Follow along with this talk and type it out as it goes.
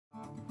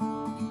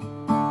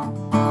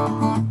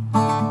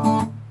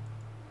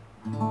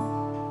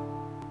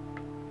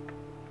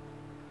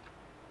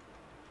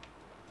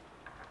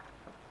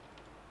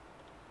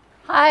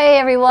Hi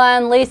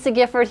everyone, Lisa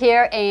Gifford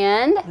here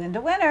and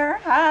Linda Winter.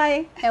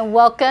 Hi. And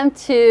welcome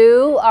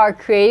to our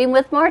Creating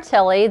with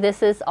Martelli.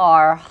 This is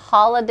our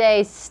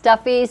Holiday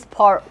Stuffies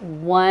Part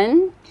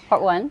 1.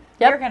 Yep.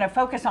 We're going to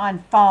focus on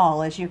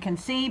fall. As you can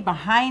see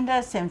behind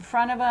us, in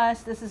front of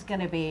us, this is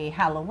going to be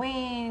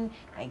Halloween,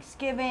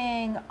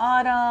 Thanksgiving,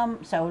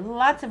 autumn, so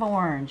lots of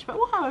orange, but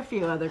we'll have a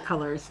few other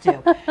colors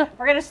too.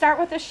 We're going to start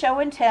with the show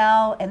and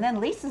tell, and then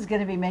Lisa's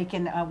going to be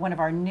making one of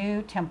our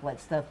new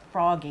templates, the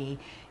Froggy.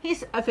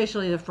 He's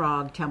officially the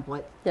frog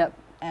template. Yep.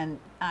 And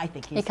I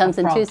think he comes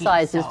in two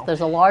sizes. So.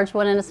 There's a large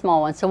one and a small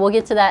one. So we'll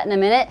get to that in a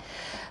minute.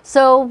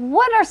 So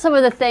what are some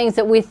of the things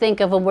that we think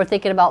of when we're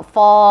thinking about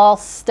fall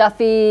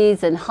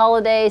stuffies and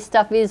holiday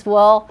stuffies?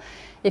 Well,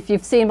 if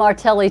you've seen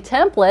Martelli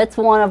templates,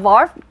 one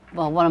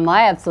of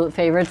my absolute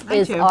favorites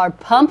is our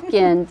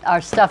pumpkin,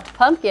 our stuffed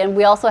pumpkin.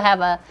 We also have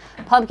a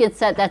pumpkin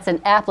set that's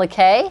an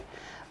applique,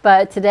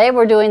 but today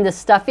we're doing the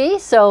stuffy.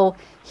 So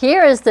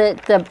here is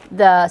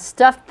the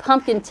stuffed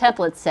pumpkin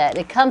template set.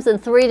 It comes in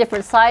 3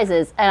 different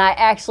sizes, and I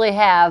actually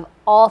have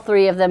all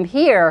 3 of them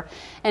here.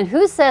 And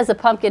who says a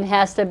pumpkin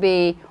has to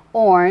be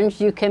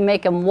orange? You can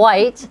make them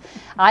white.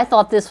 I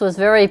thought this was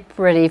very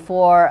pretty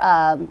for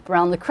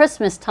around the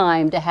Christmas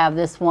time to have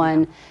this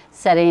one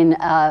setting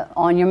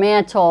on your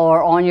mantle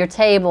or on your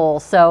table.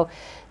 So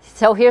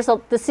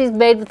this is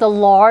made with a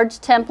large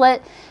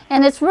template,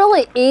 and it's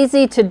really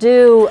easy to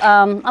do.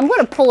 I'm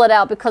going to pull it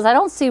out because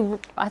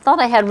I thought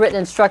I had written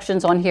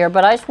instructions on here,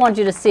 but I just wanted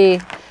you to see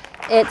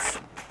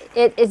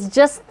it's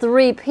just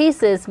 3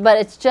 pieces, but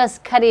it's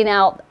just cutting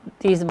out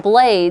these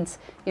blades.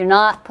 You're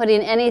not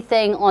putting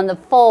anything on the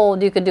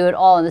fold. You could do it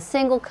all in a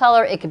single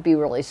color. It could be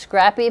really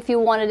scrappy if you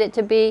wanted it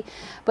to be,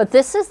 but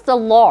this is the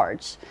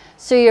large.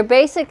 So you're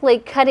basically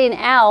cutting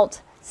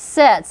out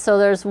sets. So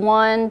there's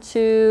 1,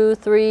 2,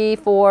 3,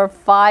 4,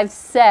 5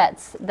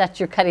 sets that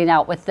you're cutting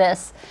out with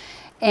this.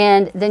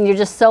 And then you're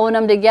just sewing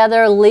them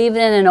together,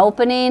 leaving an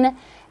opening,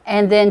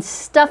 and then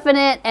stuffing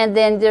it. And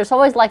then there's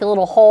always like a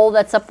little hole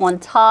that's up on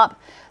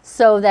top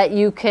so that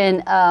you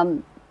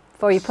can,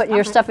 before you put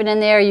your stuffing in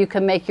there, you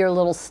can make your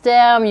little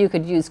stem. You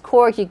could use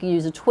cork, you could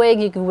use a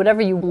twig, you could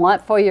whatever you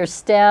want for your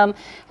stem.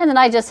 And then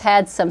I just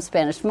had some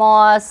Spanish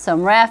moss,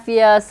 some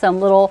raffia, some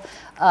little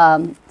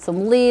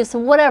some leaves,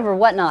 some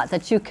whatnot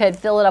that you could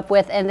fill it up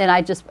with, and then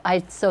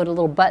I sewed a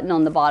little button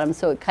on the bottom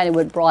so it kind of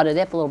would broaden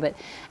it up a little bit.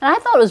 And I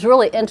thought it was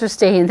really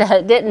interesting that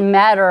it didn't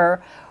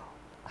matter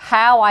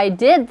how I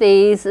did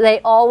these, they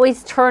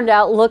always turned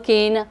out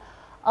looking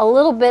a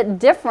little bit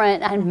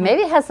different, and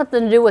maybe it has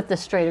something to do with the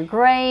straighter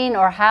grain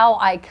or how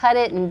I cut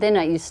it, and then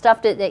you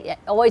stuffed it. It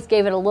always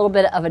gave it a little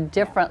bit of a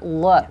different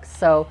look.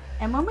 So,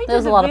 and when we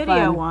did the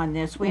video on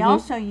this, we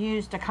also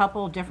used a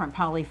couple different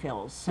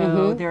polyfills.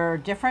 So there are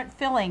different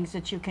fillings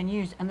that you can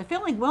use, and the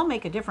filling will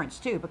make a difference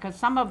too, because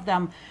some of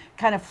them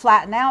kind of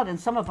flatten out and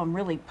some of them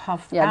really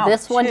puff out. Yeah,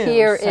 this one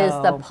here is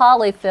the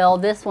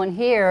polyfill. This one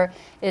here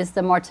is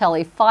the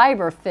Martelli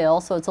fiber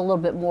fill, so it's a little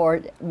bit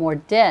more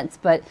dense.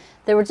 But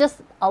they were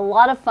just a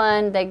lot of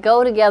fun. They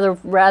go together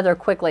rather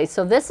quickly.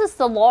 So this is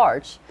the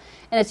large,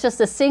 and it's just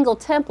a single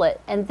template.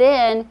 And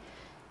then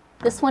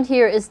this one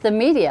here is the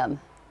medium,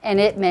 and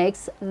it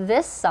makes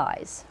this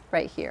size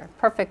right here.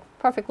 Perfect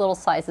little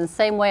size. And the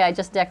same way, I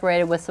just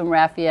decorated with some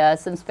raffia,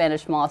 some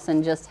Spanish moss,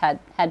 and just had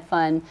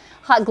fun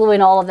hot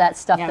gluing all of that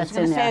stuff that's in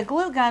there. I was going to say, a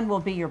glue gun will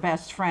be your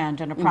best friend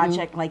in a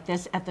project like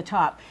this at the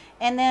top.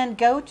 And then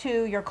go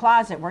to your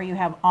closet where you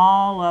have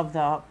all of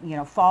the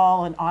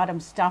fall and autumn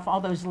stuff,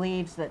 all those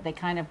leaves that they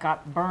kind of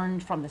got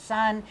burned from the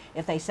sun.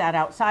 If they sat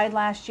outside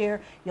last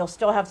year, you'll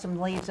still have some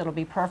leaves that'll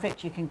be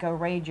perfect. You can go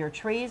raid your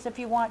trees if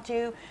you want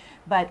to.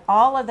 But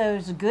all of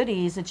those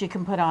goodies that you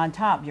can put on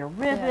top, your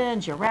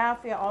ribbons, your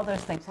raffia, all those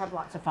things, have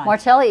lots of fun.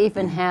 Martelli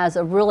even has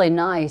a really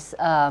nice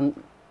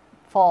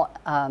fall,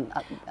 our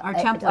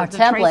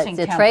templates,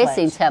 the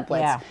tracing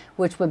templates,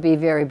 which would be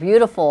very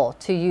beautiful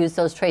to use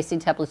those tracing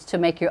templates to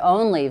make your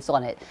own leaves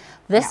on it.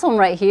 This one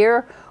right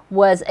here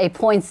was a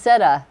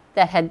poinsettia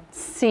that had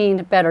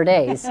seen better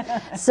days.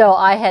 So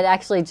I had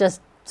actually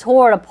just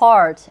tore it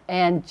apart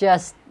and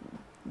just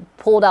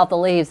pulled out the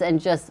leaves and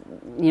just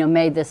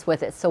made this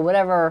with it. So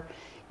whatever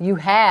you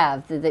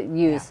have that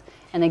use,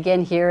 and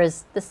again here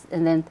is this,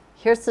 and then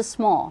here's the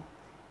small,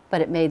 but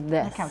it made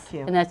this. Look how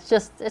cute. And it's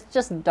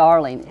just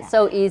darling. It's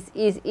so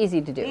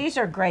easy to do. These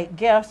are great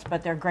gifts,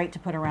 but they're great to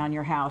put around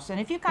your house. And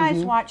if you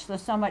guys watch the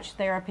So Much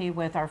Therapy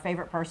with our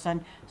favorite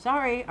person,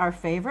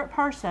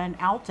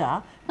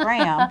 Alta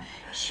Graham,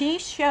 she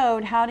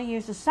showed how to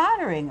use a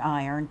soldering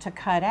iron to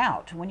cut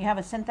out. When you have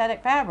a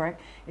synthetic fabric,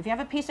 if you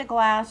have a piece of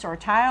glass or a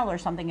tile or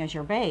something as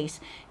your base,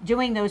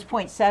 doing those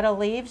poinsettia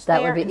leaves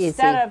that would be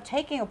instead easy. of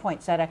taking a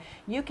poinsettia,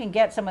 you can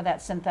get some of that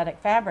synthetic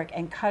fabric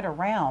and cut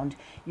around.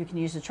 You can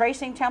use a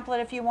tracing template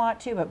template if you want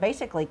to, but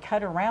basically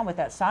cut around with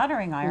that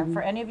soldering iron.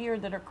 For any of you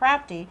that are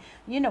crafty,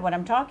 you know what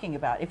I'm talking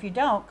about. If you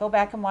don't, go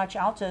back and watch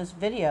Alta's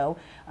video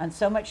on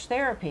So Much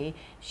Therapy.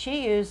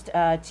 She used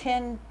a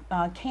tin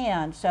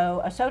can,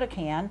 so a soda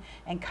can,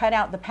 and cut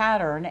out the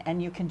pattern,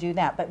 and you can do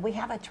that. But we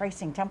have a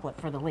tracing template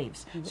for the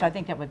leaves, so I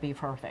think that would be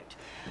perfect.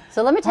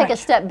 So let me take a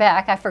step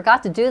back. I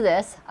forgot to do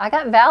this. I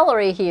got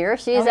Valerie here.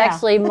 She's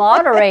actually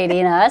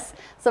moderating us.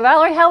 So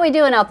Valerie, how are we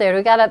doing out there?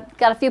 We got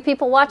a few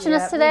people watching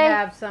us today? We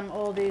have some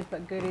oldies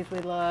but goodies we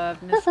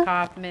love. Miss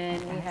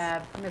Kaufman, we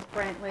have Miss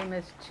Brantley,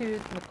 Miss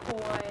Tooth,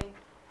 McCoy,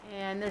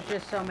 and there's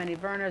just so many.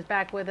 Verna's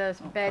back with us.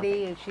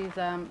 Betty, and she's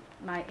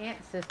my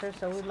aunt's sister,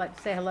 so we'd like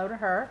to say hello to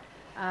her.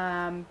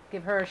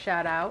 Give her a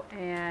shout out.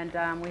 And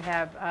we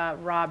have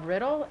Rob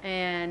Riddle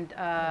and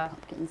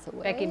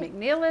Becky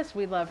McNeilis.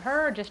 We love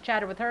her. Just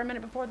chatted with her a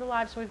minute before the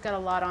live, so we've got a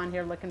lot on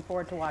here. Looking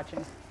forward to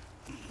watching.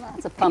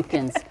 Lots of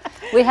pumpkins.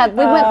 We went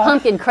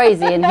pumpkin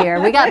crazy in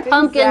here. We got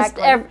pumpkins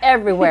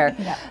everywhere.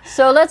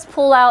 So let's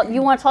pull out.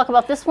 You want to talk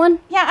about this one?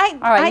 Yeah,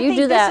 I think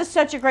do that. This is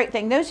such a great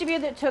thing. Those of you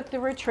that took the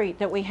retreat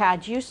that we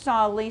had, you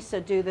saw Lisa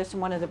do this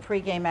in one of the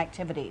pregame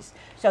activities.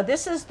 So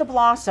this is the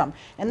blossom,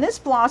 and this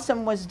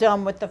blossom was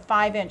done with the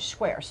 5-inch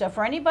square. So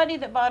for anybody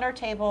that bought our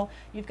table,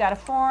 you've got a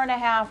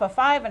 4.5, a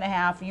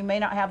 5.5. You may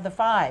not have the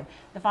 5.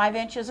 The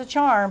 5-inch is a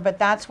charm, but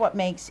that's what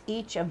makes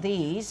each of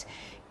these,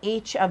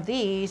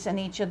 and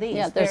each of these.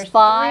 Yeah, there's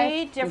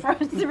 5.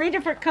 Three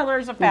different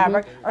colors of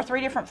fabric, or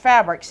 3 different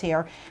fabrics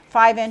here,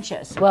 5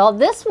 inches. Well,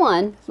 this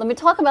one, let me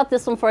talk about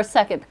this one for a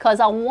second, because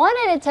I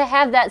wanted it to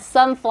have that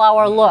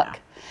sunflower look.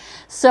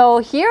 So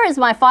here is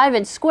my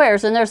 5-inch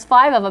squares, and there's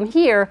 5 of them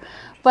here,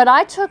 but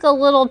I took a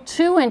little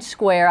 2-inch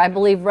square, I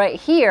believe right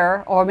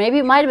here, or maybe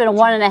it might have been a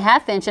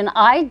 1.5 inch, and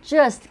I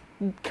just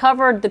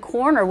covered the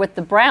corner with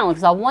the brown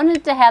because I wanted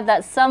it to have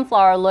that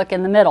sunflower look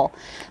in the middle.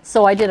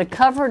 So I did a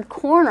covered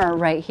corner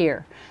right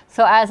here.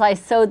 So as I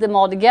sewed them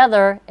all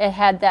together, it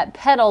had that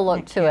petal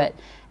look to it.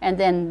 And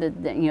then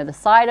the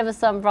side of a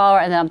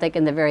sunflower, and then I'm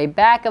thinking the very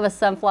back of a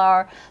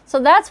sunflower. So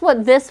that's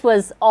what this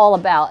was all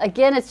about.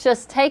 Again, it's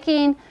just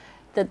taking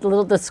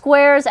the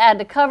squares, add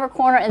the cover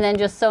corner, and then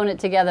just sewing it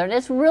together. And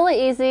it's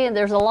really easy. And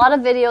there's a lot of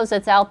videos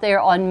that's out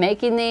there on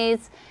making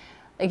these.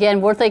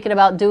 Again, we're thinking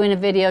about doing a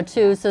video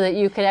too so that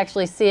you can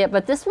actually see it.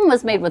 But this one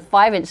was made with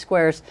 5-inch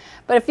squares.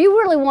 But if you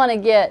really want to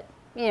get,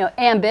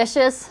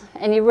 ambitious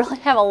and you really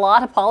have a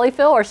lot of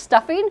polyfill or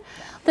stuffing,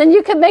 then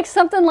you can make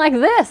something like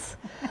this.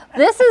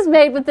 This is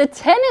made with the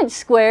 10-inch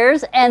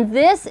squares, and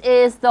this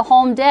is the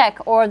home deck,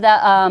 or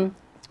the,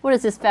 what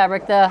is this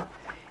fabric? Home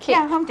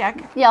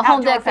deck. Yeah,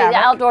 home deck, the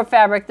outdoor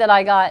fabric that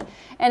I got.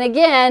 And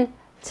again,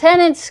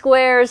 10-inch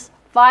squares,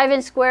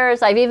 5-inch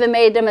squares. I've even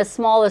made them as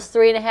small as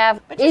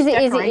 3.5. Easy,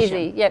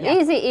 easy. Yep, yeah.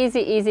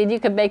 Easy. You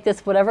can make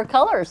this whatever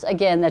colors,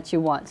 again, that you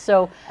want.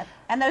 So,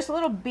 and those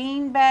little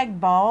beanbag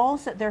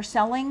balls that they're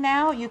selling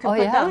now, you can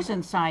put those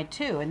inside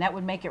too, and that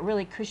would make it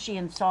really cushy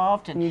and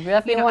soft. And you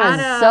definitely want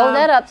to sew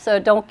that up so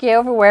it don't get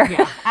everywhere.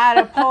 Yeah, out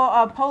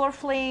of polar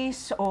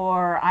fleece,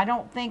 or I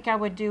don't think I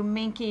would do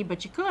minky,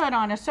 but you could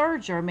on a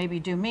serger maybe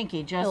do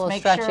minky. Just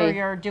make sure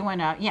you're doing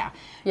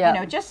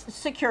just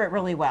secure it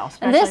really well,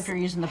 especially if you're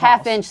using the balls.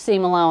 Half-inch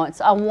seam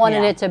allowance. I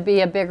wanted it to be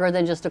a bigger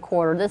than just a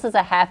quarter. This is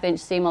a half-inch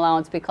seam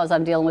allowance because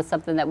I'm dealing with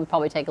something that would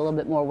probably take a little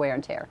bit more wear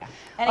and tear.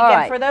 And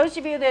again, for those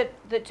of you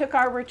that took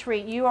our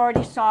retreat, you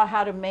already saw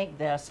how to make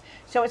this.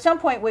 So at some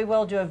point we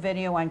will do a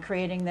video on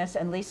creating this,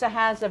 and Lisa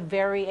has a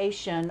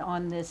variation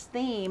on this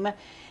theme.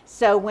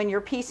 So when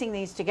you're piecing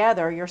these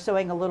together, you're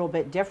sewing a little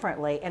bit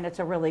differently, and it's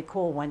a really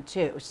cool one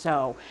too.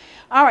 So,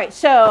 all right,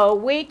 so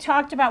we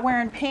talked about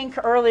wearing pink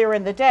earlier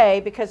in the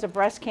day because of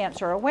breast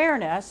cancer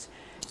awareness.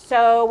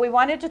 So we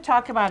wanted to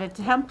talk about a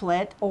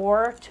template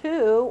or 2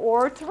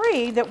 or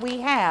 3 that we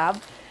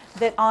have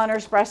that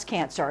honors breast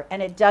cancer.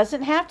 And it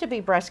doesn't have to be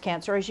breast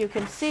cancer. As you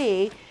can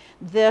see,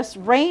 this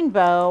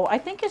rainbow, I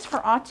think, is for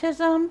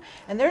autism.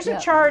 And there's a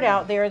chart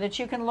out there that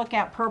you can look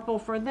at, purple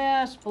for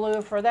this,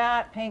 blue for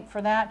that, pink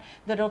for that,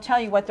 that'll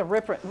tell you what the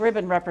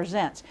ribbon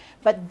represents.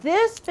 But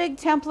this big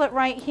template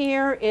right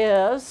here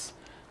is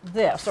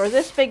this, or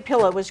this big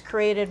pillow was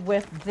created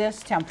with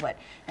this template.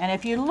 And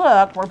if you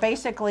look, we're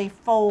basically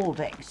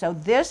folding. So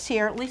this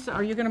here, Lisa,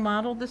 are you going to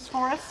model this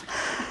for us?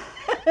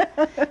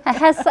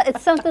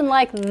 It's something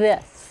like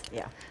this.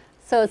 Yeah.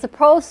 So it's a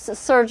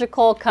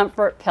post-surgical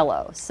comfort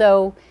pillow.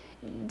 So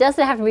it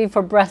doesn't have to be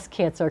for breast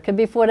cancer. It could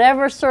be for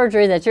whatever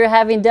surgery that you're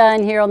having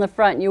done here on the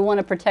front and you want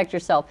to protect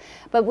yourself.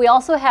 But we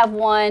also have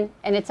one,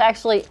 and it's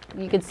actually,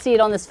 you can see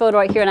it on this photo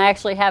right here, and I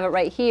actually have it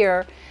right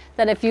here,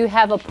 that if you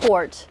have a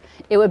port,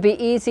 it would be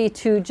easy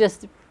to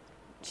just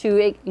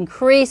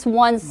increase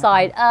one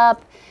side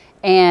up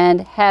and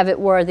have it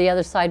where the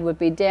other side would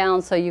be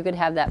down. So you could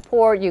have that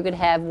port, you could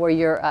have where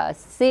your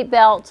seat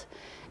belt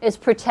is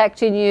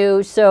protecting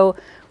you. So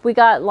we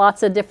got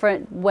lots of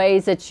different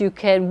ways that you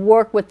can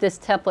work with this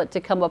template to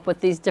come up with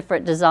these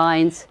different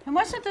designs. And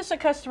wasn't this a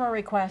customer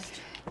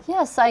request?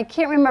 Yes, I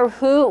can't remember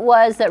who it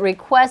was that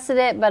requested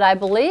it, but I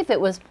believe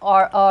it was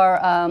our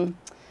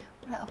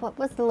what what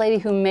was the lady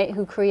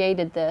who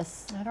created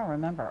this? I don't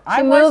remember.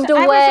 She moved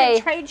away. I was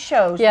at trade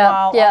shows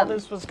while all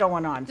this was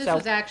going on. This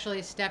was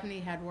actually, Stephanie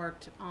had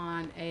worked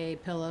on a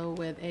pillow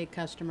with a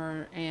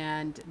customer,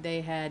 and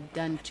they had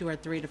done 2 or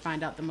 3 to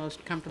find out the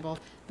most comfortable.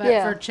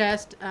 But for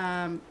chest,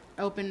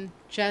 open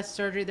chest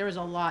surgery, there was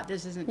a lot.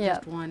 This isn't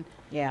just one.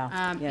 Yeah.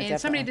 And definitely.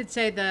 somebody did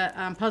say the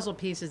puzzle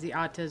piece is the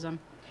autism.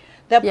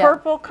 The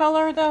purple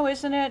color, though,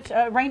 isn't it?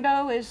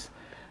 Rainbow is,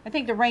 I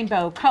think, the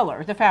rainbow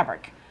color, the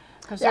fabric.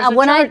 Because there's a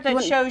chart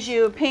that shows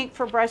you pink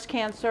for breast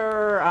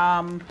cancer.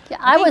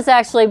 I was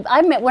actually,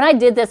 when I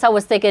did this, I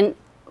was thinking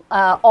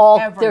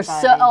there's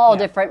all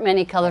different,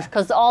 many colors,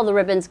 because all the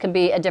ribbons can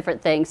be a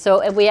different thing.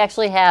 So we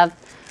actually have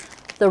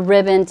the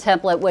ribbon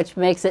template, which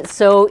makes it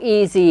so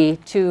easy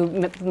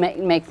to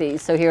make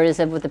these. So here it is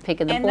with the pink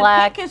and the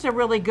black. And the pink is a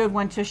really good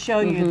one to show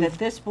you that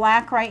this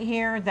black right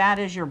here, that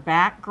is your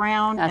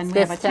background. That's and we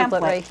have a template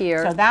right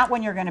here. So that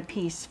one you're going to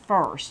piece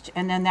first.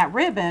 And then that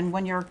ribbon,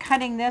 when you're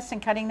cutting this and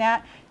cutting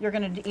that, you're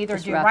going to either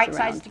do right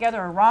sides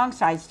together or wrong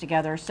sides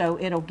together. So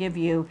it'll give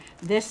you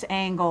this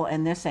angle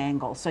and this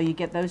angle. So you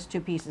get those 2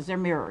 pieces. They're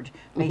mirrored,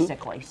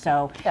 basically.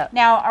 So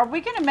now, are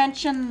we going to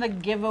mention the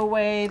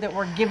giveaway that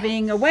we're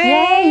giving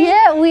away?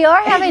 Yeah, we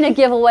are having a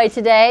giveaway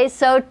today.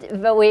 So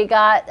but we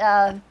got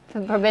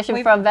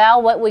permission from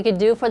Val what we could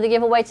do for the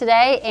giveaway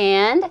today,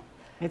 and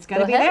it's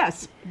going to be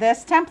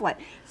this template.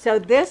 So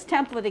this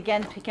template,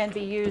 again, can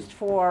be used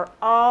for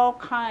all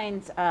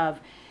kinds of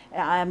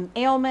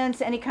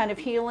ailments, any kind of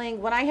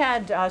healing. When I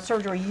had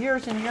surgery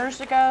years and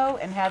years ago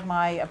and had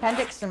my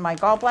appendix and my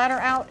gallbladder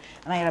out,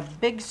 and I had a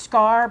big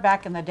scar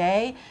back in the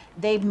day,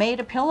 they made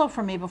a pillow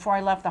for me before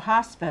I left the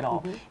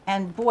hospital.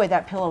 And boy,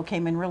 that pillow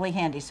came in really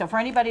handy. So for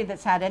anybody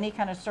that's had any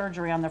kind of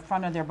surgery on the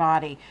front of their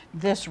body,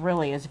 this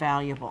really is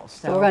valuable.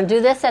 So we're going to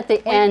do this at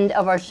the end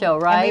of our show,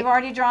 right? And we've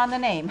already drawn the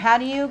name. How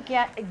do you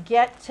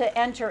get to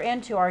enter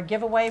into our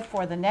giveaway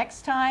for the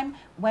next time?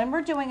 When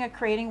we're doing a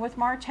Creating with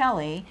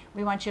Martelli,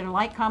 we want you to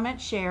like, comment,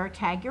 share,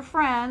 tag your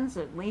friends,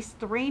 at least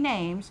 3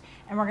 names,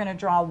 and we're going to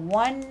draw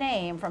 1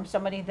 name from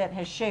somebody that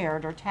has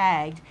shared or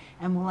tagged,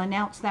 and we'll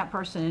announce that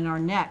person in our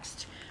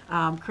next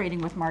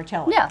Creating with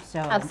Martelli. Yeah, so,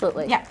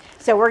 absolutely. Yeah,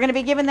 so we're going to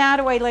be giving that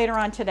away later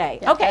on today.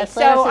 Yeah, okay,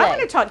 so I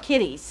want to talk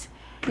kitties.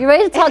 You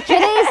ready to talk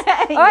kitties?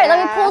 All right,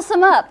 let me pull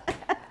some up.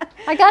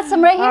 I got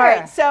some right here. All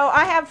right, so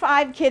I have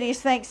 5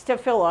 kitties thanks to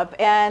Philip,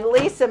 and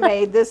Lisa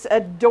made this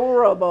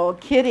adorable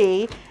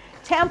kitty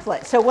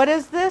template. So what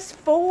is this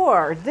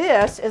for?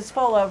 This is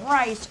full of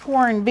rice,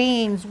 corn,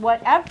 beans,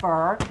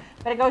 whatever,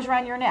 but it goes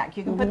around your neck.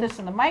 You can put this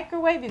in the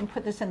microwave, you can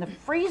put this in the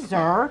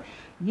freezer.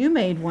 You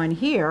made one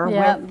here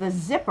with the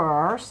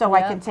zipper, so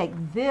I can take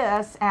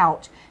this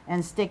out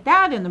and stick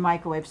that in the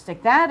microwave,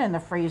 stick that in the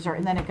freezer,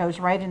 and then it goes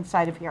right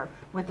inside of here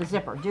with the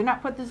zipper. Do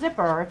not put the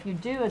zipper, if you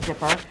do a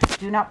zipper,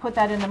 do not put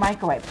that in the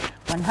microwave.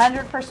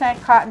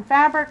 100% cotton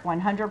fabric,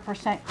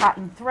 100%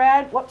 cotton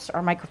thread. Whoops,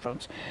 our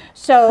microphones.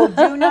 So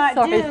do not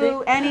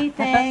do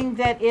anything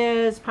that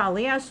is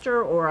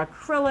polyester or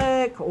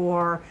acrylic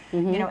or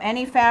you know,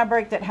 any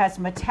fabric that has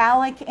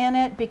metallic in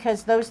it,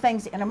 because those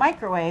things in a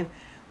microwave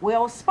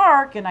will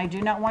spark, and I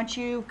do not want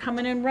you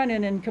coming and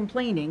running and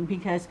complaining,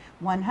 because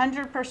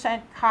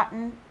 100%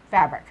 cotton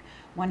fabric,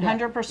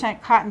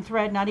 100% cotton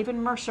thread, not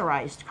even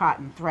mercerized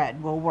cotton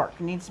thread will work.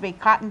 It needs to be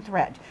cotton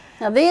thread.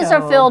 Now these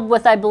are filled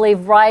with, I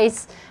believe,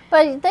 rice,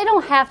 but they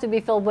don't have to be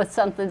filled with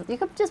something. You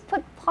could just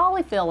put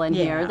polyfill in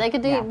here. They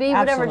could be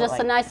whatever, just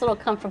a nice little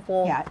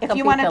comfortable if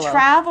you want to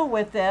travel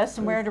with this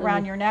and wear it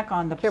around your neck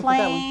on the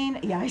plane.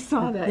 Yeah, I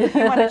saw that. If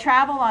you want to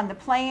travel on the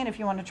plane, if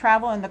you want to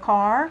travel in the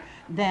car,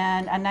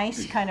 then a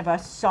nice kind of a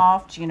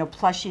soft, you know,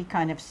 plushy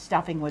kind of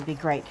stuffing would be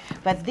great.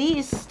 But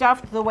these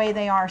stuffed the way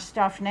they are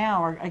stuffed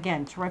now are,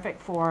 again, terrific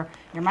for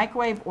your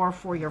microwave or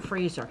for your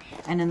freezer.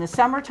 And in the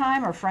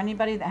summertime, or for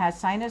anybody that has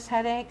sinus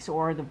headaches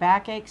or the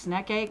back aches,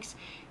 neck aches,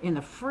 in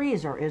the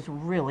freezer is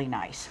really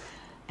nice.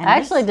 And I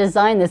actually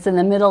designed this in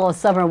the middle of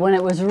summer when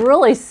it was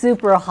really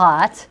super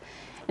hot.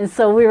 And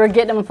so we were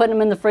getting them and putting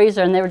them in the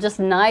freezer, and they were just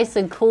nice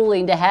and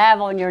cooling to have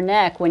on your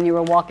neck when you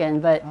were walking.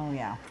 But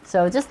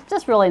so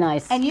just really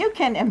nice. And you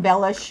can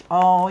embellish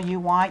all you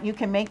want. You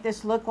can make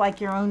this look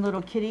like your own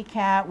little kitty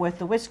cat with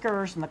the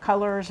whiskers and the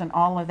colors and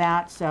all of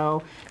that.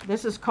 So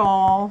this is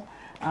Cole,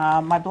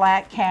 my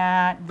black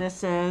cat.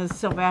 This is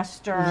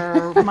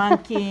Sylvester,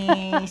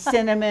 Monkey,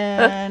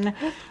 Cinnamon.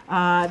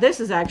 This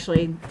is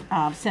actually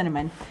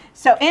Cinnamon.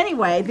 So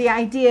anyway, the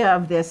idea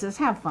of this is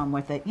have fun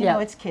with it. You know,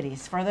 it's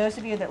kitties. For those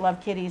of you that love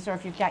kitties, or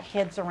if you've got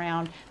kids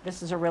around,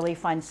 this is a really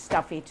fun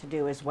stuffy to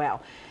do as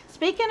well.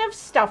 Speaking of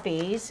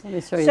stuffies,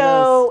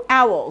 so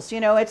owls, you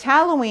know, it's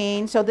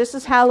Halloween, so this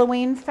is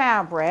Halloween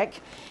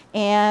fabric.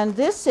 And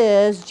this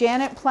is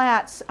Janet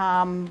Platt's,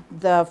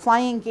 the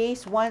flying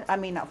geese,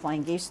 not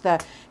flying geese, the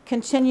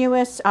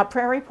continuous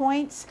prairie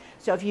points.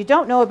 So if you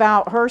don't know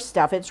about her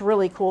stuff, it's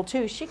really cool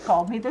too. She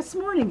called me this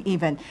morning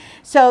even.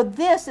 So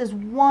this is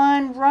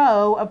 1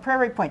 row of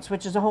prairie points,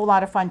 which is a whole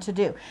lot of fun to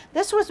do.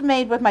 This was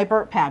made with my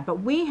burp pad, but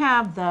we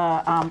have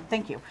the,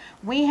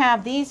 we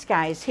have these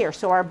guys here.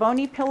 So our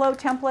bony pillow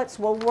templates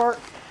will work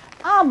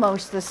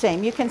almost the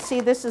same. You can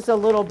see this is a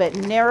little bit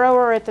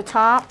narrower at the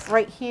top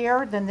right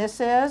here than this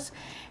is.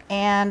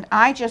 And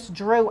I just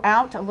drew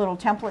out a little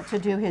template to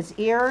do his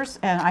ears,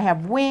 and I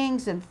have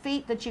wings and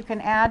feet that you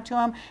can add to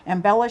him,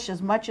 embellish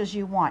as much as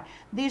you want.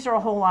 These are a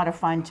whole lot of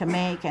fun to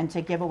make and to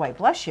give away.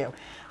 Bless you.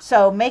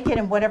 So make it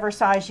in whatever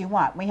size you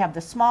want. We have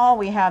the small,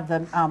 we have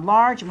the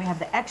large, and we have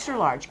the extra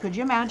large. Could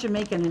you imagine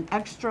making an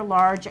extra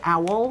large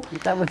owl?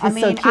 That would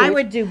be so cute. I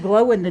would do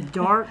glow in the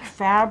dark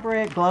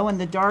fabric, glow in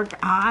the dark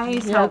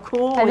eyes. How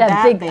cool would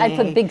that be? I'd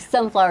put big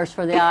sunflowers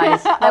for the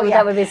eyes.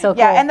 That would be so cool.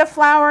 Yeah, and the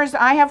flowers,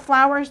 I have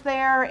flowers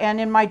there. And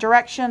in my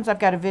directions, I've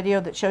got a video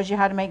that shows you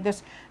how to make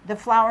this. The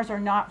flowers are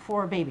not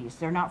for babies.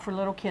 They're not for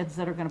little kids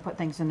that are going to put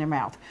things in their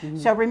mouth.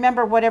 So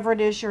remember, whatever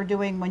it is you're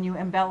doing when you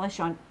embellish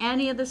on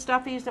any of the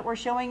stuffies that we're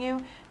showing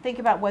you, think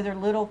about whether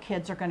little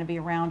kids are going to be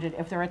around it.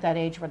 If they're at that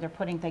age where they're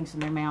putting things in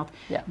their mouth,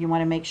 you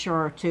want to make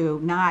sure to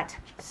not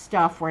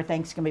stuff where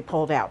things can be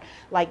pulled out.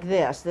 Like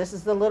this. This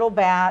is the little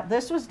bat.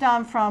 This was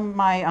done from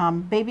my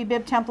baby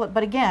bib template,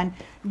 but again,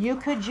 you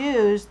could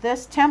use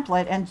this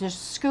template and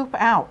just scoop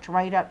out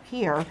right up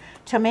here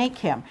to make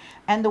him.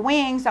 And the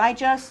wings, I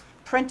just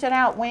printed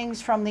out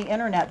wings from the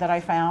internet that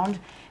I found,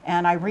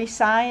 and I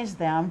resized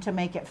them to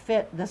make it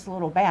fit this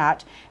little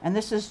bat. And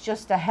this is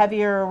just a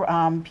heavier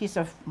piece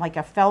of like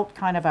a felt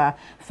kind of a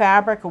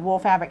fabric, a wool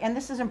fabric, and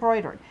this is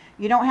embroidered.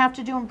 You don't have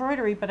to do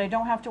embroidery, but I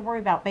don't have to worry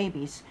about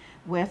babies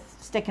with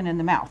sticking in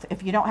the mouth.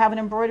 If you don't have an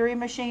embroidery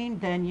machine,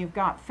 then you've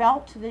got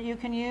felt that you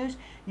can use.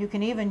 You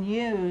can even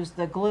use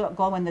the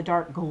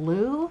glow-in-the-dark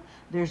glue.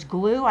 There's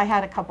glue. I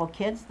had a couple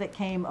kids that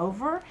came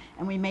over,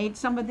 and we made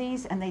some of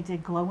these, and they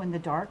did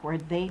glow-in-the-dark where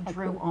they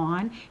drew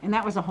on, and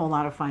that was a whole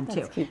lot of fun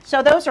too. Cute.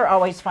 So those are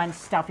always fun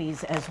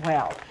stuffies as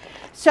well.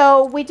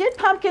 So we did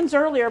pumpkins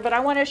earlier, but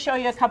I want to show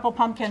you a couple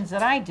pumpkins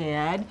that I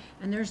did,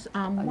 and there's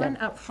one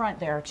up front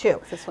there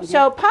too.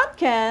 So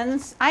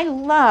pumpkins, I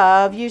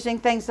love using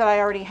things that I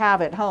already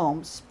have at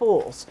home,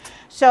 spools.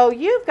 So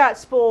you've got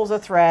spools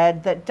of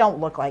thread that don't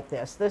look like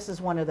this. This is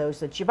one of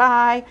those that you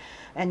buy,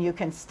 and you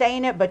can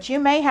stain it, but you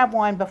may have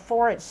one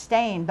before it's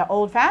stained, the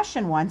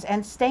old-fashioned ones,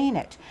 and stain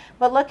it.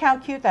 But look how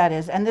cute that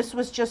is. And this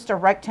was just a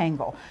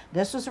rectangle.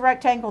 This was a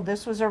rectangle,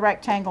 this was a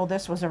rectangle,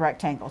 this was a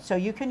rectangle. So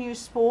you can use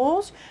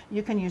spools,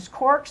 you can use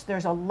corks.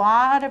 There's a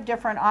lot of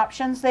different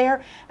options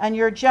there, and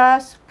you're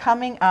just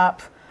coming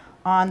up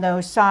on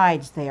those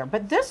sides there.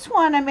 But this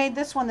one, I made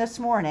this one this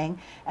morning,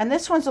 and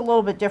this one's a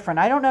little bit different.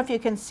 I don't know if you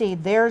can see,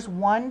 there's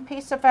one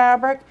piece of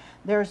fabric,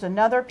 there's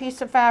another piece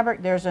of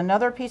fabric, there's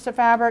another piece of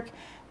fabric,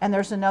 and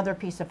there's another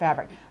piece of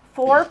fabric.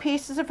 4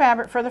 pieces of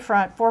fabric for the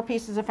front, 4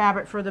 pieces of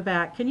fabric for the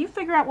back. Can you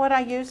figure out what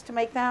I used to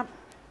make that?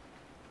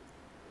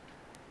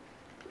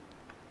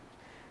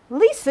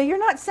 Lisa, you're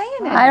not saying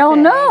anything. I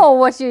don't know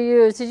what you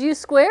used. Did you use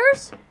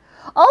squares?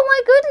 Oh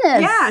my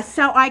goodness. Yeah,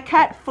 so I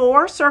cut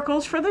 4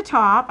 circles for the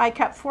top. I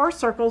cut 4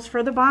 circles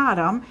for the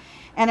bottom.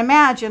 And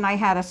imagine I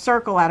had a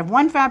circle out of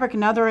one fabric,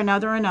 another,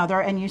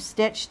 and you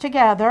stitch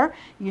together,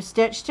 you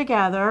stitch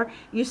together,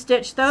 you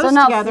stitch those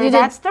together.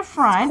 That's the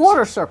front.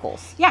 Quarter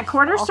circles. Yeah,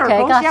 quarter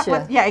circles.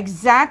 Gotcha. Yeah,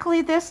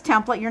 exactly this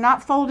template. You're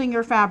not folding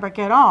your fabric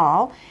at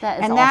all. That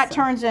is and awesome. That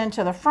turns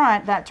into the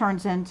front, that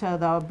turns into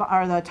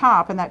the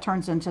top, and that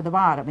turns into the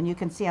bottom. And you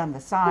can see on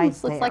the sides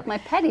This looks there. like my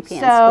petty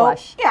pants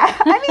squash. Yeah,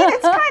 I mean,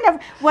 it's kind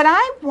of what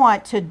I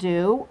want to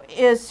do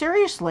is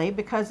seriously,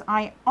 because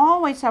I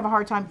always have a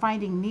hard time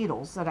finding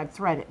needles that I've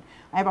threaded.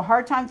 I have a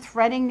hard time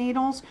threading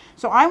needles,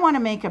 so I want to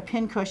make a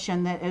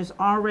pincushion that is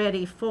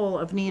already full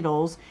of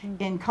needles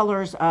in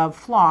colors of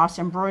floss,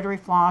 embroidery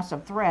floss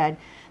of thread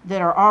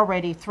that are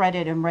already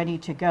threaded and ready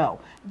to go.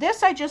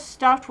 This I just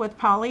stuffed with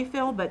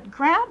polyfill, but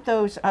grab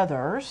those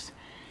others.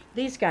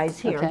 These guys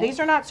here. Okay. These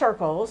are not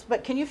circles,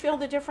 but can you feel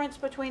the difference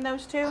between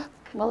those two?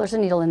 Well, there's a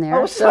needle in there.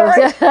 Oh,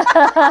 sorry.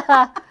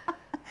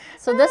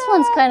 So this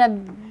one's kind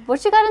of,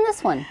 what you got in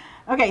this one?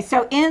 Okay,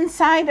 so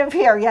inside of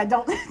here, yeah,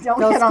 don't hit on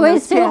those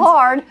squeeze too pins.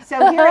 hard.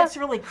 So here it's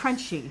really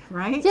crunchy,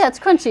 right? Yeah, it's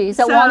crunchy. Is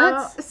that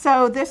walnuts?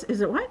 So this,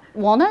 is it what?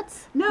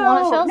 Walnuts?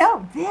 Walnut shells?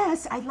 No,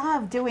 this, I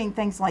love doing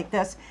things like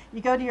this.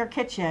 You go to your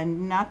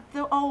kitchen, not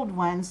the old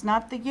ones,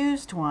 not the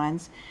used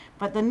ones,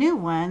 but the new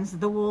ones,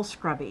 the wool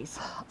scrubbies.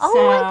 Oh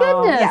my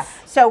goodness. Yeah.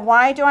 So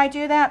why do I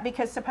do that?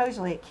 Because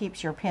supposedly it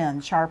keeps your pen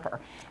sharper.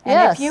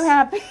 And if you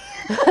have,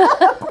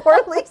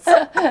 poor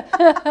Lisa.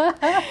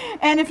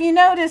 And if you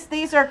notice,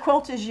 these are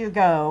quilt as you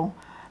go.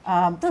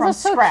 From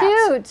so scraps.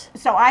 cute.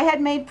 So I had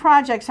made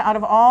projects out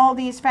of all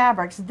these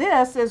fabrics.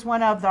 This is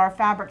one of our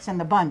fabrics in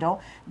the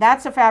bundle.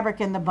 That's a fabric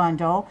in the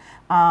bundle.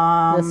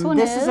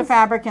 This is a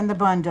fabric in the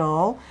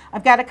bundle.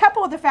 I've got a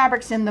couple of the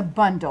fabrics in the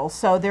bundle,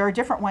 so there are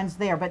different ones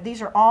there, but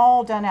these are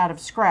all done out of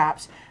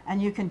scraps,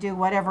 and you can do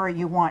whatever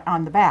you want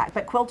on the back.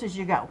 But quilt as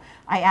you go.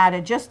 I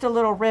added just a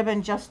little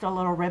ribbon, just a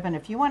little ribbon.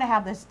 If you want to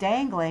have this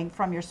dangling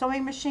from your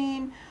sewing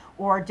machine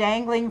or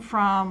dangling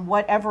from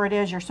whatever it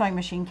is, your sewing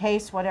machine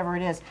case, whatever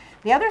it is.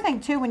 The other thing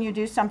too, when you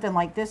do something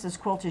like this is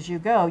quilt as you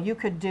go, you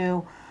could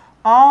do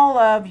all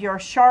of your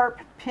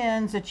sharp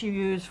pins that you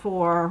use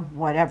for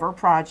whatever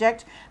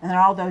project, and then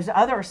all those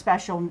other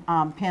special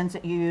pins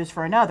that you use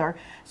for another.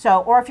 So,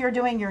 or if you're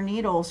doing your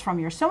needles from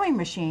your sewing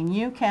machine,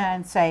 you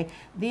can say,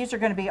 these are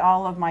going to be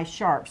all of my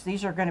sharps.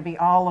 These are going to be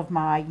all of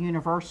my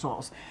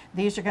universals.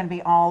 These are going to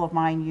be all of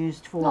mine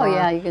used for. Oh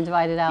yeah, you can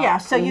divide it out. Yeah,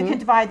 so you can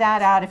divide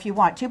that out if you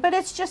want to, but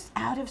it's just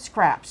out of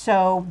scrap.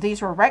 So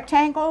these were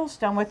rectangles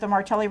done with the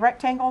Martelli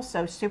rectangles,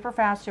 so super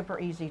fast, super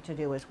easy to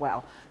do as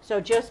well. So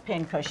just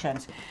pin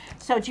cushions.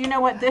 So do you know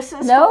what this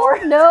is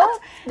for? No.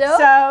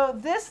 So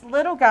this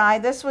little guy,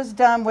 this was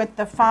done with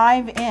the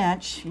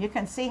 5-inch. You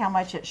can see how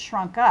much it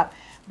shrunk up.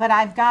 But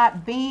I've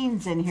got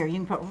beans in here. You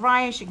can put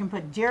rice, you can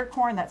put deer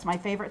corn, that's my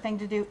favorite thing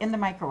to do, in the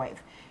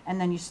microwave. And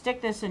then you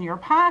stick this in your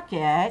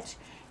pocket,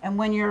 and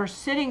when you're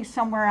sitting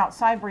somewhere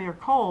outside where you're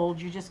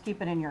cold, you just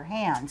keep it in your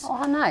hands. Oh,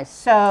 how nice.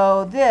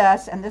 So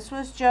this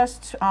was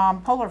just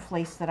polar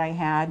fleece that I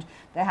had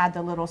that had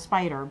the little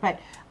spider. But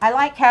I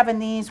like having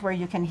these where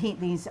you can heat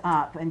these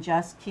up and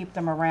just keep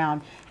them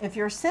around. If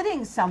you're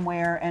sitting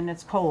somewhere and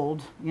it's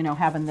cold, you know,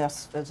 having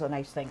this is a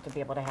nice thing to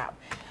be able to have.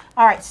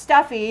 All right,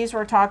 stuffies,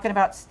 we're talking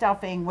about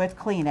stuffing with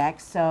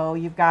Kleenex. So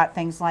you've got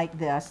things like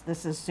this.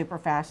 This is super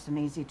fast and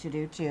easy to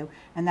do too.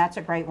 And that's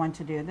a great one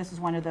to do. This is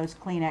one of those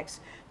Kleenex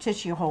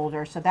tissue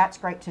holders. So that's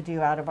great to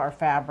do out of our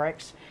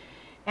fabrics.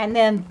 And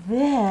then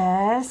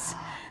this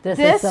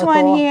so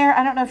one cool. Here,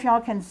 I don't know if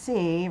y'all can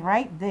see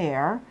right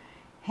there,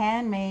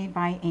 handmade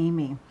by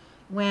Amy.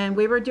 When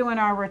we were doing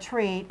our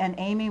retreat, and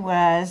Amy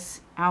was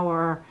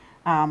our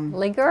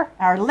linker?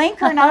 Our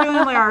linker, not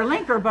only our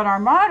linker, but our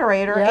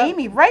moderator, yep.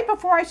 Amy, right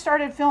before I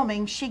started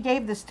filming, she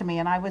gave this to me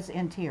and I was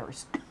in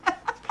tears.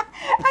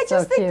 I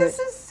just think this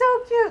is so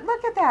cute.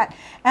 Look at that.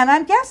 And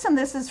I'm guessing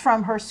this is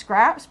from her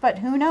scraps, but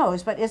who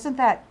knows? But isn't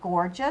that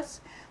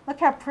gorgeous? Look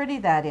how pretty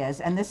that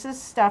is. And this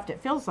is stuffed,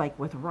 it feels like,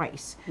 with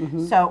rice.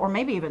 So, or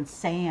maybe even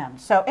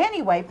sand. So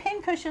anyway,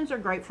 pin cushions are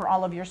great for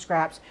all of your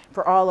scraps,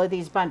 for all of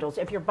these bundles.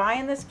 If you're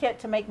buying this kit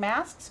to make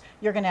masks,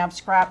 you're going to have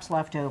scraps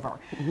left over.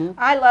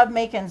 I love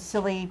making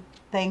silly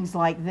things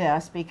like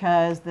this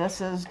because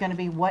this is going to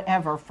be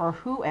whatever for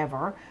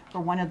whoever,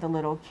 for one of the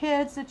little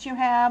kids that you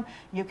have.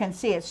 You can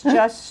see it's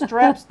just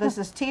strips. This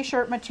is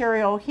t-shirt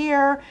material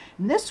here.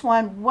 And this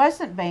one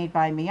wasn't made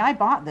by me. I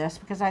bought this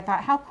because I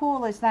thought, how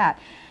cool is that?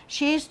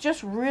 She's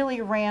just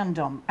really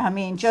random. I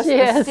mean, just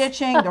the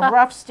stitching, the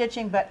rough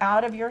stitching, but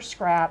out of your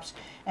scraps,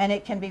 and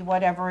it can be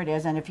whatever it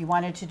is. And if you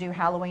wanted to do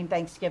Halloween,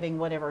 Thanksgiving,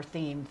 whatever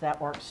themed, that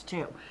works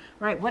too.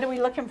 Right, what are we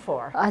looking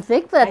for? I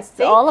think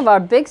that's all of our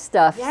big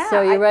stuff. Yeah,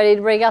 so you ready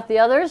to bring out the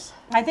others?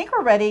 I think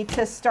we're ready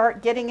to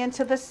start getting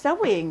into the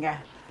sewing.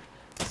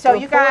 So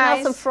you guys,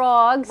 out some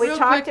frogs. Real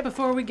quick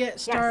before we get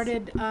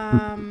started,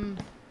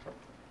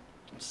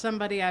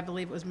 somebody, I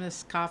believe it was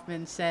Miss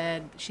Kaufman,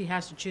 said she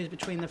has to choose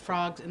between the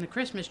frogs and the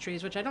Christmas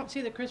trees, which I don't see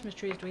the Christmas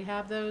trees. Do we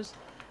have those?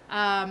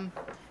 I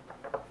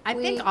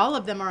think all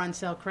of them are on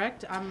sale,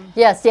 correct?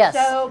 Yes, yes.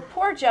 So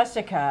poor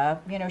Jessica,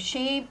 you know,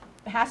 she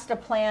has to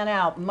plan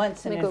out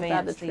months in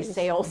advance these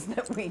sales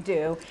that we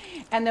do.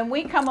 And then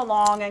we come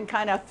along and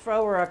kind of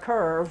throw her a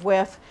curve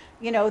with,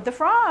 you know, the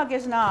frog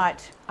is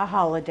not a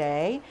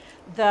holiday.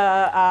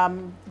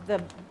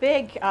 The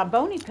big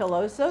bony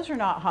pillows, those are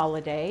not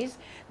holidays.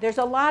 There's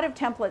a lot of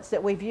templates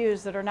that we've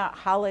used that are not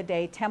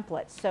holiday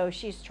templates. So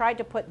she's tried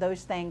to put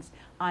those things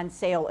on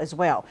sale as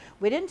well.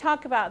 We didn't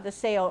talk about the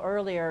sale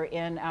earlier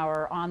in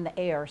our On the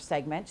Air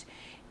segment.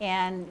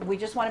 And we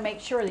just want to make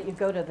sure that you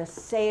go to the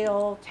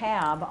sale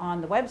tab on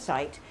the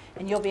website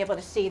and you'll be able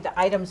to see the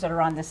items that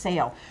are on the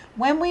sale.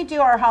 When we do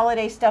our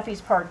Holiday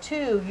Stuffies Part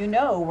 2, you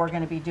know we're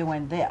going to be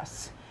doing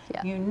this.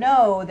 Yeah. You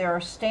know there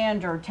are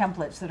standard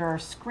templates that are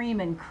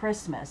screaming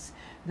Christmas,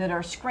 that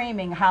are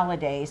screaming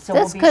holidays. So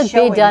this we'll be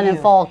could be done in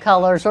fall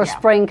colors or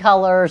spring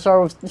colors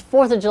or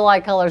 4th of July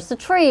colors. The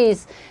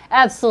trees,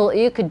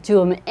 absolutely, you could do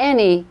them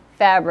any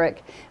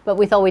fabric, but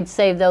we thought we'd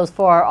save those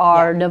for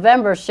our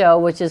November show,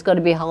 which is going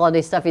to be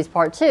Holiday Stuffies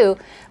Part 2.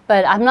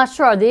 But I'm not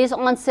sure, are these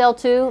on sale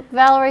too,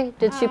 Valerie?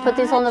 Did she put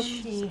these on the...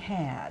 She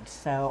had,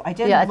 so I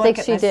didn't Yeah, I look think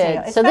at she did.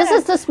 Sale. So this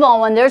is the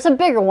small one. There's a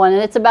bigger one,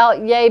 and it's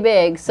about yay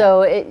big.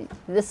 So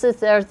this is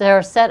their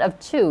a set of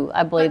 2,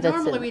 I believe. But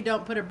normally we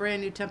don't put a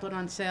brand new template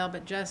on sale,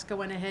 but Jessica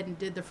went ahead and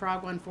did the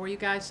frog one for you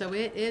guys, so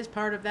it is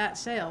part of that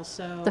sale.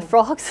 So the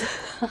frogs?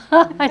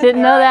 I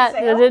didn't know that.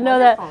 I didn't know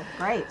that.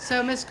 Great.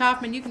 So Miss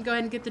Kaufman, you can go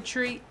ahead and get the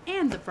tree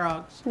and the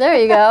frogs. There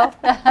you go.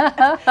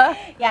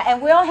 Yeah,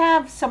 and we'll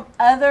have some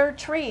other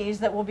trees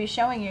that we'll be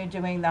showing you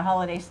doing the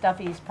Holiday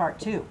Stuffies Part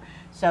 2.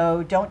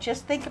 So don't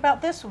just think about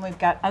this one. We've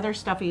got other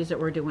stuffies that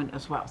we're doing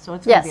as well. So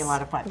it's going to be a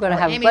lot of fun. We're going to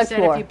have Amy said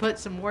if you put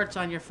some warts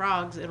on your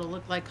frogs, it'll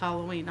look like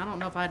Halloween. I don't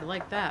know if I'd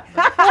like that.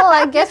 But well,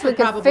 I guess we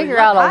could figure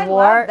out a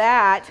wart. I love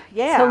that.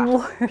 Yeah. Some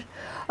wart.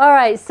 All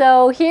right,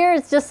 so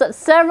here's just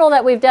several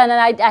that we've done,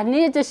 and I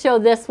needed to show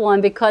this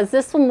one because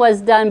this one was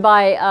done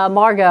by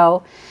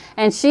Margot,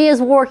 and she is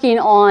working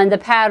on the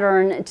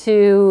pattern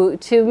to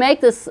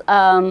make this.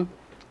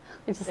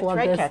 just love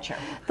thread this. catcher.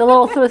 The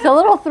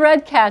little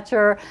thread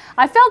catcher.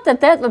 I felt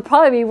that would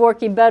probably be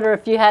working better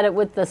if you had it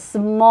with the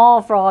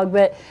small frog,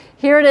 but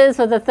here it is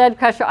with the thread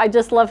catcher. I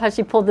just love how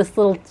she pulled this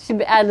little, she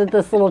added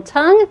this little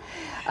tongue.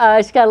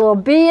 She's got a little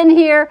bee in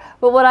here,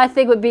 but what I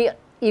think would be,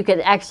 you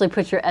could actually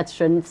put your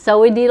extra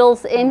sewing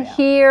needles in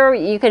here.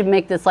 You could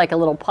make this like a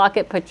little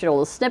pocket, put your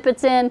little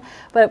snippets in,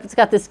 but it's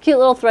got this cute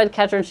little thread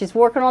catcher and she's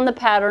working on the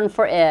pattern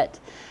for it.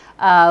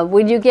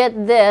 When you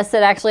get this,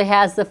 it actually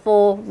has the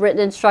full written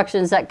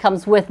instructions that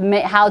comes with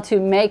how to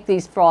make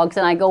these frogs,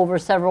 and I go over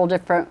several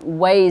different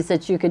ways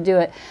that you could do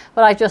it.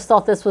 But I just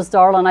thought this was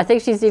darling. I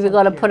think she's even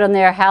going to put in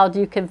there how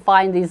you can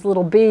find these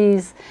little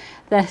bees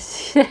that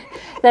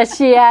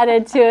she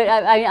added to it.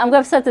 I'm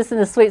going to set this in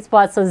the sweet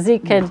spot so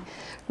Zeke can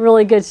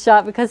really good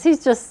shot, because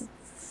he's just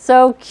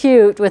so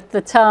cute with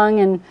the tongue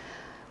and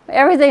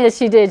everything that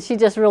she did. She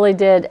just really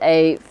did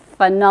a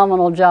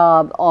phenomenal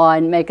job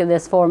on making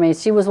this for me.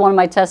 She was one of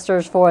my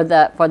testers for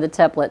the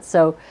template,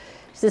 so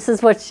this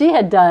is what she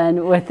had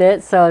done with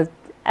it. So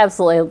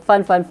absolutely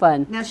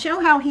fun. Now show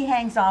how he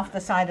hangs off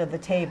the side of the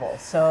table.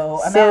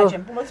 So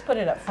imagine, let's put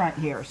it up front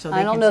here so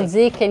I don't know if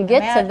Zeke can get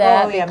to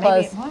that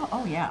because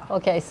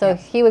okay, so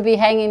he would be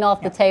hanging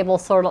off the table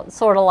sort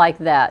of like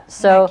that.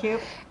 So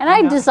and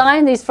I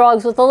designed these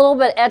frogs with a little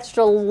bit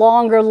extra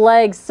longer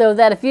legs so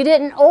that if you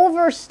didn't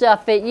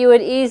overstuff it, you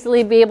would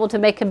easily be able to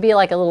make him be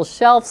like a little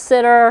shelf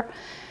sitter.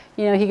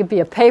 You know, he could be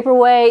a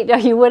paperweight,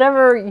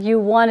 whatever you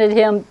wanted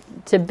him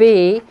to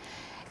be.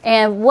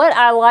 And what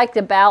I liked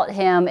about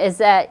him is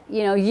that,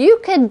 you know, you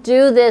could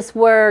do this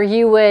where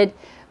you would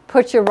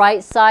put your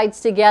right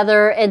sides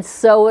together and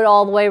sew it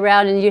all the way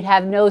around and you'd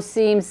have no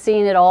seams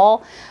seen at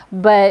all.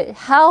 But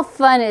how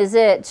fun is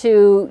it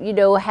to, you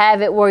know,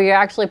 have it where you're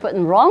actually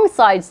putting wrong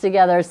sides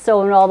together,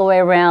 sewing all the way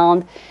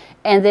around,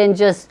 and then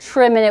just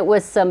trimming it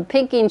with some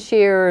pinking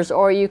shears,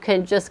 or you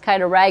can just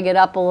kind of rag it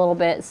up a little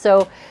bit.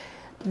 So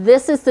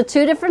this is the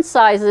two different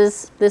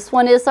sizes. This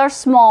one is our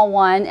small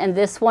one and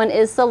this one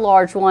is the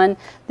large one.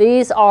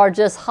 These are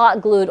just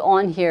hot glued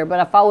on here, but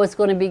if I was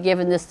going to be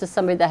giving this to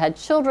somebody that had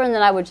children,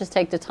 then I would just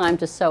take the time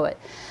to sew it.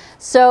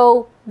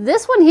 So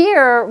this one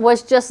here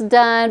was just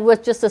done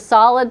with just a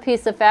solid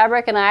piece of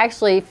fabric, and I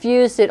actually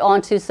fused it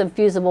onto some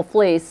fusible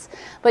fleece,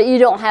 but you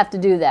don't have to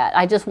do that.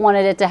 I just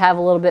wanted it to have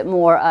a little bit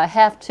more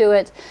heft to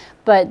it.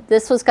 But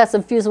this one's got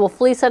some fusible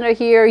fleece under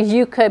here.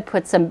 You could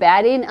put some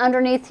batting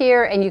underneath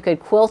here and you could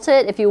quilt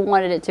it if you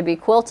wanted it to be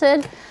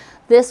quilted.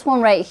 This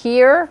one right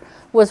here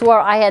was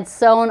where I had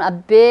sewn a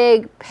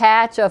big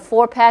patch of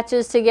 4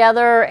 patches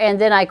together,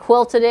 and then I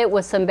quilted it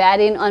with some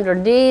batting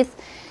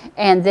underneath,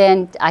 and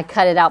then I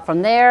cut it out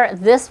from there.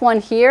 This one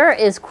here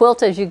is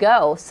quilt as you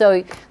go.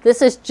 So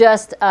this is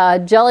just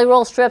jelly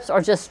roll strips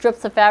or just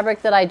strips of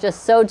fabric that I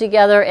just sewed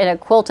together in a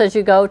quilt as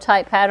you go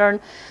type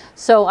pattern.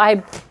 So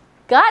I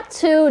got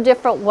 2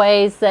 different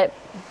ways to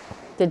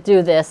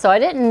do this, so I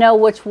didn't know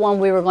which one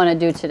we were going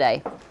to do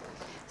today.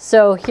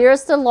 So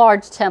here's the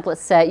large template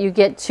set. You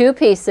get 2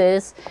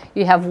 pieces.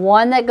 You have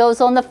one that goes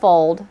on the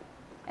fold,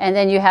 and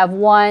then you have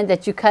one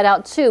that you cut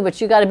out 2,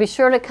 but you got to be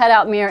sure to cut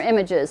out mirror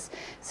images.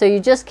 So you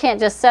just can't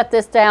just set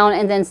this down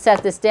and then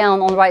set this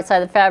down on the right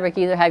side of the fabric.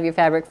 You either have your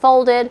fabric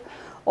folded,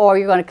 or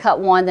you're going to cut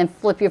one, then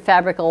flip your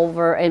fabric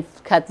over and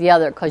cut the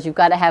other, because you've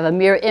got to have a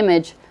mirror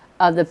image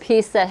of the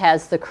piece that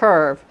has the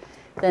curve.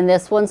 Then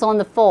this one's on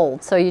the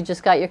fold. So you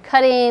just got your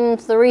cutting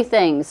 3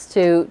 things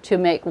to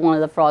make one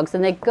of the frogs,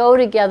 and they go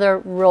together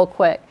real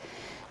quick.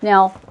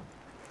 Now,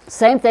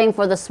 same thing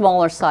for the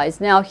smaller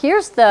size. Now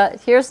here's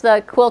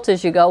the quilt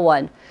as you go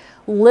one.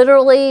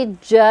 Literally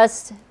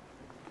just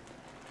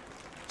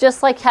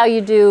like how you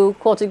do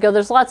quilt as you go.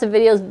 There's lots of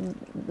videos.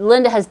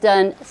 Linda has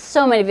done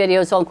so many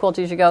videos on quilt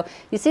as you go.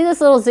 You see this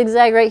little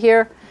zigzag right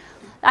here?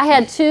 I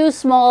had 2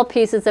 small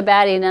pieces of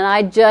batting and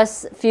I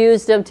just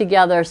fused them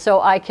together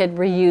so I could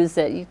reuse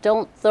it. You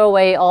don't throw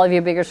away all of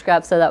your bigger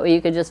scraps, so that way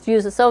you could just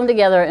sew them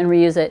together and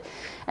reuse it.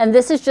 And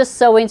this is just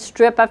sewing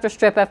strip after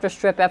strip after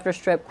strip after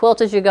strip, quilt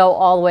as you go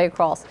all the way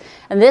across.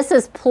 And this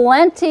is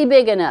plenty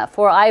big enough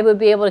where I would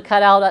be able to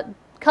cut out a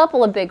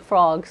couple of big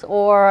frogs,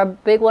 or a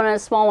big one and a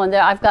small one.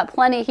 There, I've got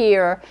plenty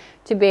here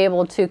to be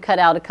able to cut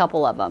out a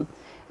couple of them.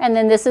 And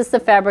then this is the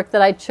fabric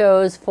that I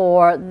chose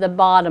for the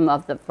bottom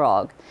of the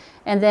frog.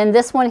 And then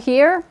this one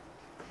here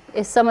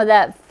is some of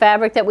that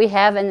fabric that we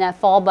have in that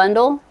fall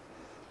bundle.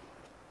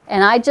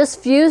 And I just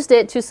fused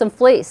it to some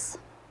fleece.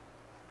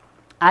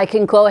 I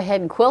can go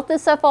ahead and quilt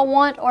this if I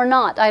want or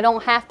not. I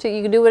don't have to.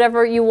 You can do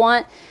whatever you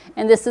want.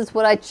 And this is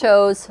what I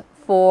chose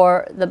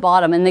for the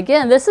bottom. And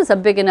again, this is a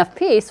big enough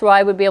piece where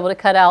I would be able to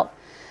cut out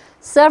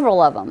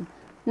several of them.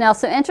 Now,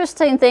 some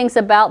interesting things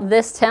about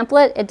this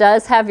template, it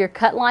does have your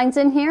cut lines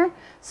in here.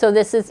 So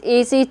this is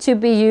easy to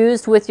be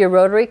used with your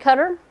rotary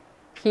cutter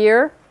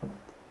here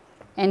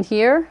and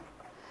here.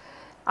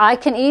 I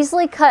can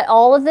easily cut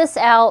all of this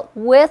out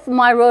with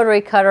my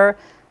rotary cutter.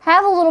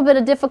 Have a little bit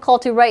of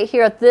difficulty right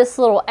here at this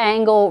little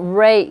angle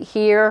right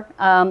here.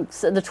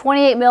 So the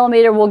 28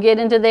 millimeter will get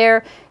into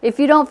there. If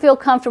you don't feel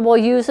comfortable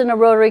using a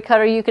rotary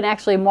cutter, you can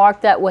actually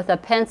mark that with a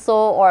pencil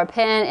or a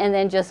pen and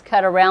then just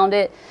cut around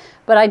it.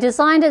 But I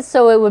designed it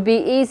so it would be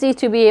easy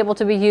to be able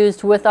to be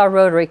used with our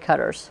rotary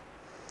cutters.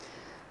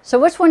 So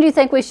which one do you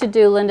think we should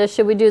do, Linda?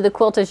 Should we do the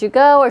quilt as you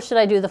go, or should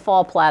I do the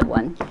fall plaid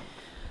one?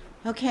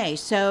 Okay,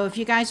 so if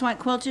you guys want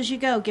quilt as you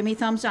go, give me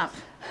thumbs up.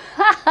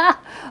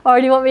 Or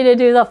do you want me to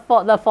do the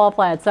fall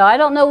plaid? So I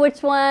don't know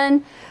which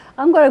one.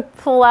 I'm going to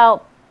pull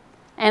out,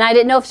 and I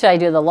didn't know if should I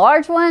do the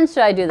large one,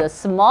 should I do the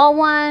small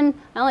one?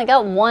 I only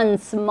got one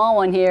small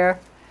one here.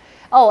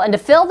 Oh, and to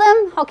fill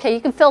them, okay, you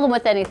can fill them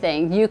with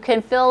anything. You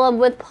can fill them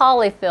with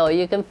polyfill.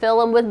 You can fill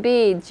them with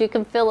beads. You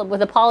can fill it with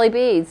the poly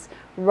beads,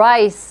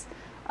 rice,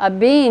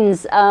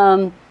 beans.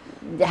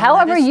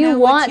 However you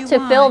want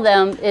to fill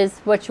them is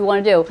what you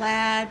want to do.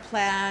 Plaid,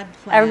 plaid,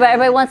 plaid.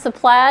 Everybody wants the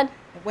plaid?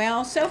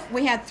 Well, so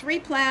we had 3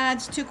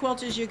 plaids, 2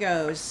 quilt as you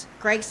goes.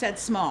 Greg said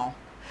small.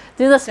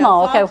 Do the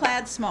small, so fall okay.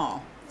 plaid,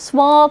 small.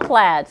 Small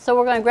plaid. So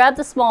we're going to grab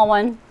the small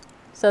one.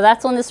 So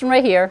that's on this one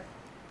right here.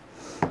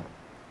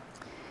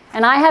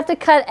 And I have to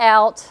cut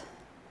out,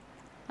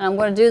 and I'm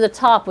going to do the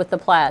top with the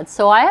plaid.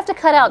 So I have to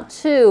cut out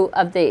 2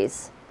 of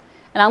these.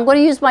 And I'm going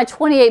to use my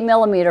 28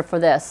 millimeter for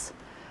this.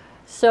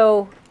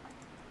 So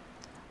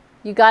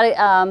you got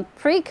to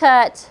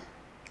pre-cut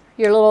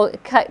your little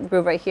cut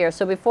groove right here.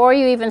 So before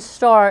you even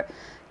start,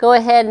 go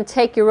ahead and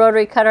take your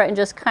rotary cutter and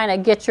just kind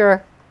of get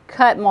your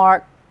cut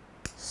mark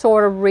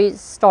sort of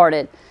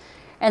restarted.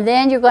 And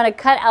then you're going to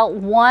cut out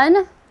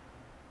one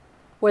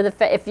where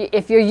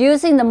if you're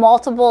using the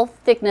multiple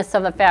thickness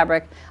of the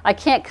fabric, I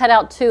can't cut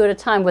out 2 at a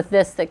time with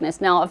this thickness.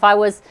 Now, if I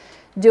was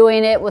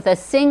doing it with a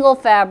single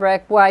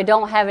fabric where I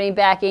don't have any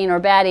backing or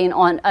batting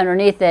on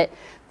underneath it,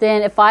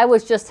 then if I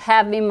was just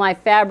having my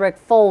fabric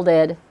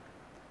folded,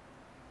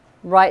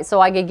 right,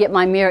 so I could get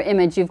my mirror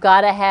image, you've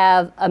got to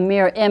have a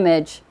mirror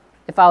image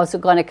if I was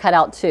going to cut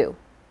out 2,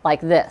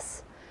 like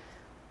this.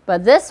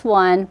 But this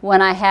one,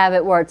 when I have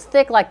it where it's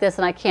thick like this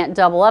and I can't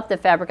double up the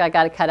fabric, I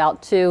got to cut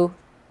out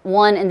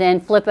 1 and then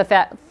flip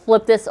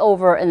this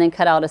over and then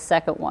cut out a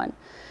second one.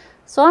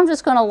 So I'm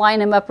just going to line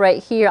them up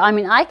right here. I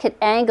mean, I could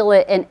angle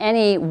it in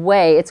any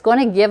way. It's going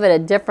to give it a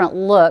different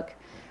look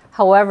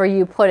however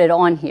you put it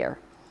on here.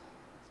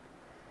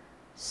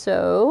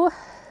 So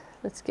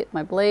let's get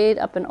my blade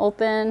up and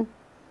open.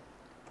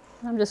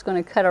 I'm just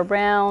going to cut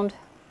around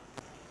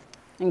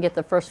and get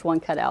the first one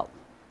cut out.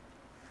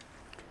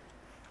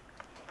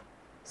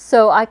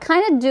 So I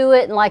kind of do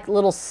it in like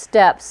little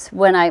steps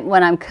when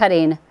I'm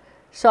cutting.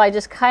 So I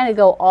just kind of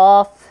go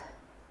off,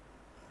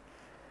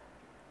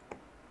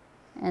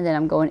 and then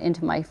I'm going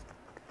into my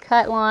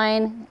cut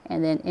line,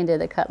 and then into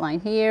the cut line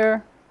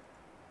here.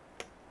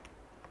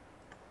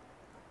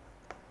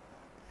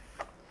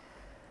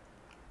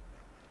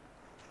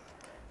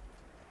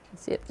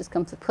 See, it just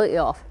comes completely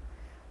off.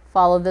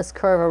 Follow this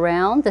curve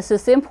around. This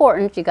is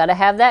important. You got to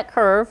have that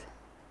curve.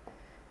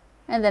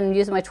 And then I'm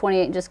using my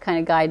 28 and just kind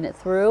of guiding it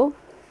through.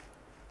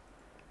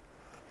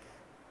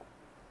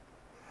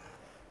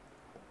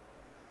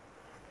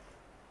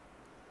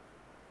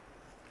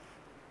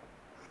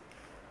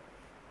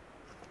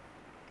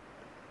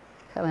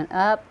 Coming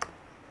up,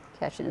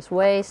 catching his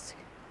waist.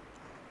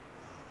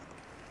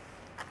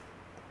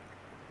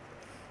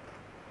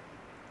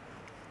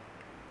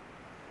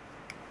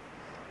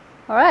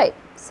 All right,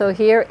 so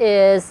here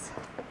is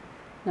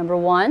number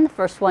 1, the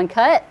first one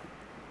cut.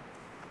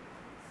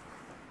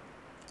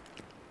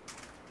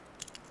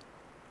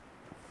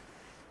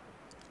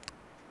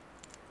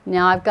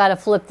 Now I've got to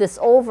flip this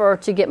over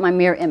to get my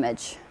mirror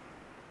image.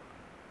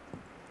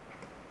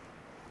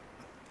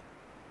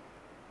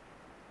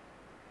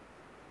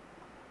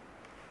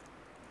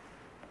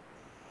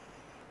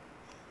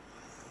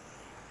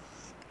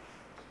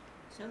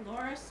 So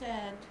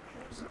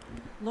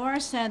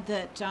Laura said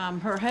that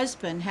her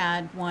husband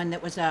had one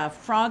that was a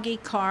Froggy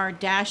Car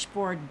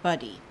Dashboard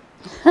Buddy.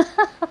 Isn't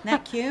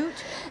that cute?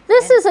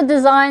 This is a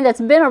design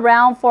that's been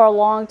around for a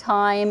long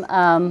time,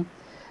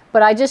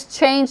 but I just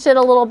changed it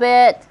a little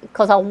bit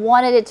because I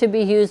wanted it to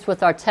be used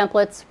with our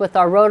templates, with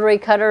our rotary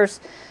cutters.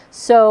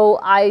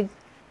 So I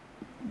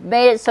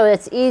made it so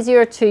it's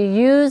easier to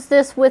use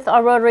this with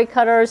our rotary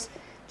cutters.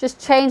 Just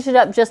changed it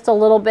up just a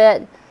little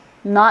bit.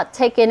 Not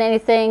taking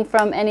anything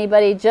from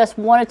anybody, just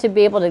wanted to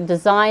be able to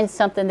design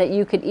something that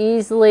you could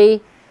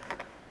easily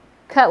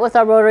cut with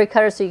our rotary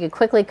cutter so you could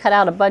quickly cut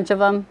out a bunch of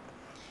them.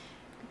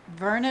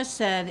 Verna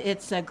said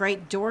it's a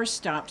great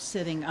doorstop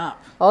sitting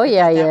up. Oh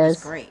yeah, he is. That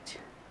was great.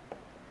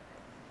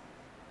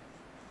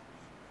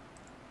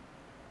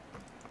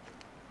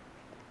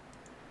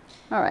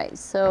 All right,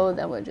 so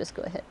then we'll just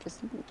go ahead,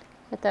 just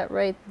hit that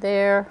right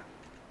there.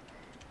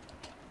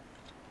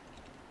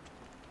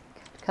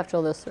 Capture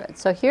all those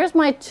threads. So here's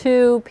my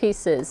 2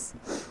 pieces.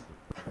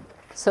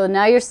 So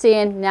now you're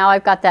seeing, now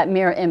I've got that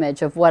mirror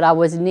image of what I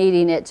was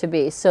needing it to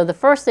be. So the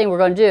first thing we're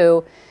going to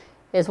do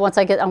is I'm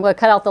going to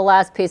cut out the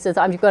last pieces.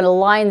 I'm going to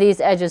line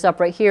these edges up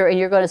right here, and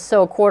you're going to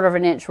sew 1/4 of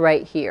an inch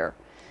right here.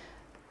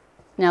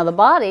 Now the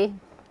body,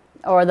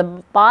 or the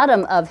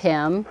bottom of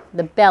him,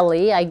 the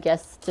belly, I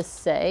guess to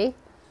say,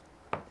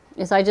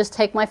 is I just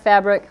take my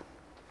fabric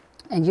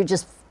and you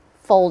just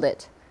fold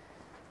it.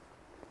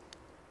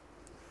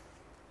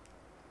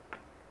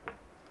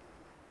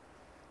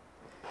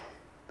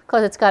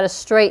 because it's got a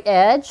straight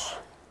edge.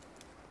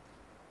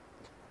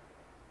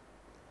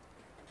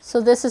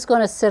 So this is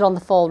going to sit on the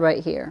fold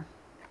right here.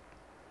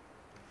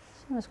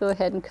 So let's go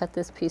ahead and cut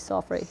this piece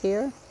off right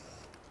here.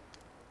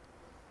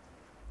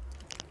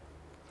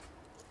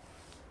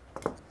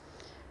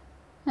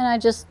 And I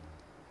just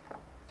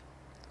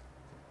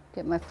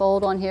get my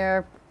fold on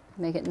here,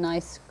 make it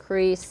nice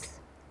crease.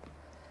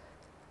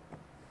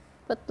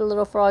 Put the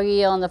little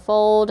froggy on the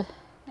fold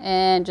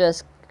and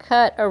just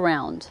cut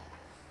around.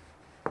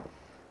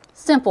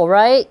 Simple,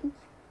 right?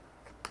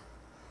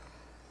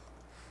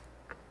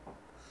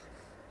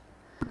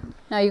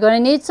 Now you're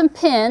going to need some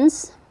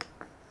pins.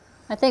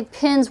 I think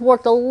pins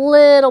worked a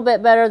little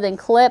bit better than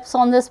clips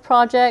on this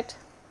project.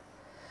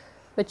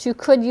 But you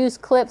could use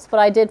clips, but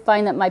I did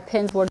find that my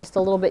pins were just a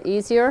little bit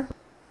easier.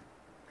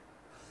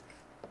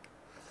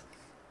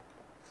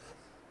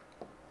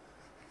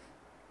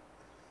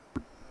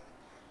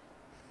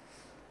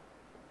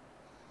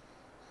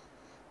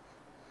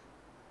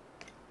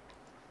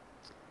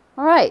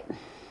 All right.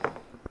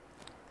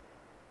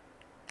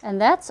 And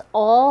that's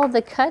all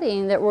the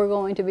cutting that we're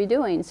going to be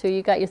doing. So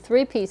you got your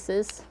 3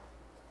 pieces.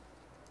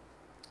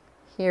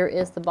 Here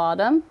is the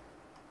bottom.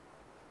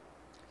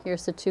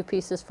 Here's the 2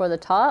 pieces for the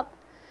top.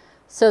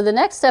 So the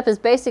next step is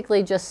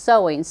basically just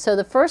sewing. So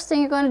the first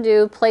thing you're going to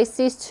do, place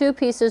these 2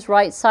 pieces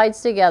right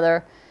sides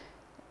together,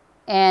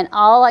 and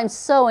all I'm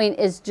sewing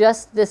is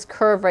just this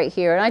curve right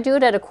here. And I do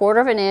it at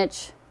 1/4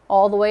 inch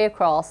all the way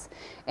across.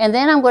 And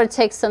then I'm going to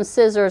take some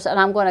scissors and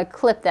I'm going to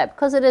clip that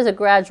because it is a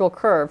gradual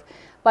curve.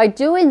 By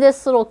doing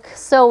this little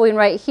sewing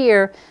right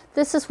here,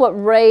 this is what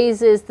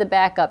raises the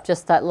back up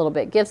just that little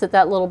bit, gives it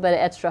that little bit of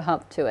extra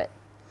hump to it.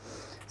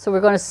 So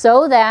we're going to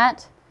sew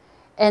that.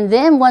 And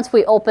then once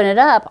we open it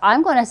up,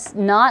 I'm going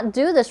to not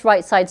do this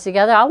right sides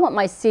together. I want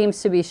my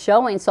seams to be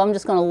showing, so I'm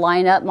just going to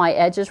line up my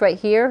edges right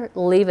here,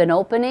 leave an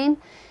opening,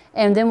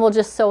 and then we'll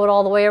just sew it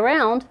all the way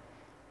around.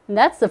 And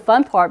that's the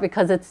fun part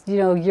because it's, you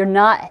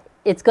know,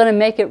 it's going to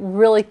make it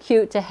really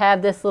cute to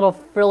have this little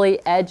frilly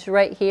edge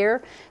right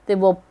here. Then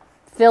we'll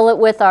fill it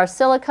with our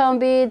silicone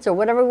beads or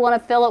whatever we want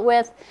to fill it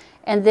with.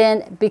 And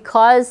then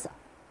because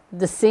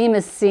the seam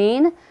is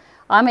seen,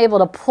 I'm able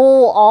to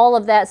pull all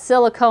of that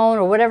silicone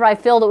or whatever I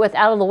filled it with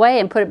out of the way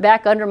and put it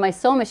back under my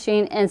sewing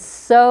machine and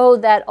sew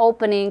that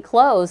opening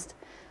closed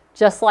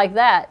just like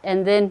that.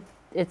 And then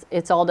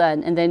it's all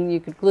done. And then you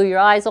could glue your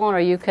eyes on, or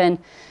you could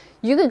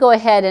go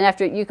ahead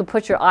and you could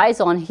put your eyes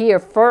on here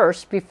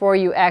first before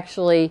you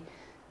actually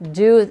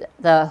do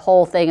the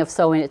whole thing of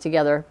sewing it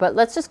together. But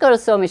let's just go to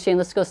sewing machine.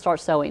 Let's go start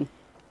sewing.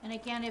 And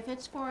again, if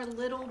it's for a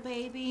little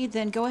baby,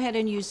 then go ahead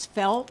and use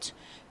felt.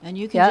 And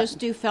you can just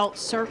do felt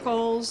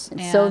circles and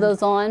sew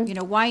those on. You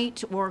know,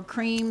 white or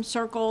cream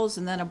circles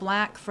and then a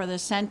black for the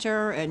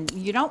center. And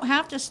you don't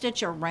have to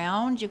stitch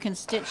around. You can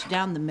stitch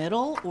down the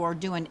middle or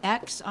do an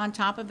X on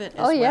top of it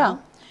as well. Yeah.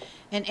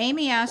 And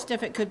Amy asked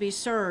if it could be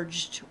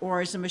serged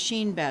or is a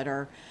machine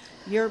better.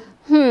 Now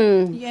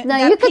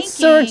you could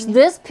serge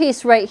this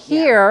piece right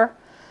here,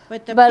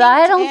 but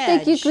I don't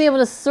think you'd be able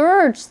to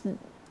serge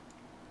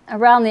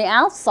around the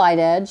outside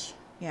edge.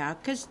 Yeah,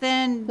 because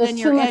then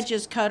your edge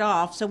is cut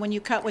off. So when you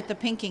cut with the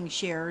pinking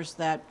shears,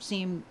 that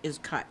seam is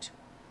cut.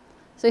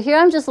 So here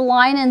I'm just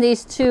lining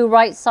these 2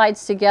 right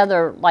sides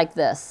together like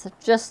this.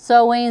 Just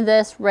sewing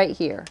this right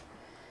here.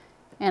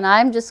 And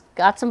I'm just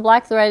got some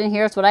black thread in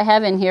here. It's what I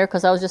have in here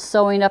because I was just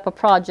sewing up a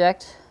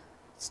project.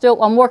 Still,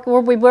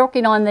 we'll be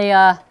working on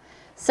the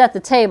set the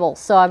table.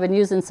 So I've been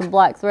using some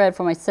black thread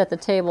for my set the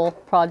table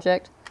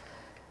project.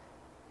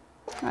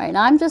 All right,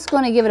 now I'm just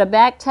going to give it a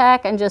back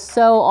tack and just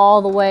sew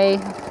all the way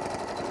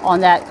on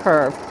that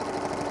curve.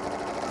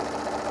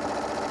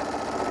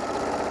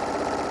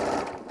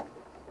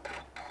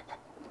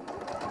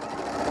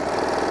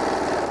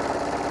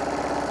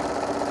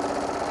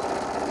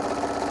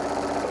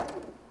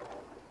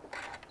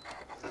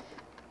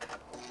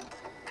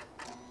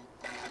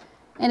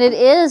 And it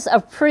is a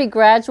pretty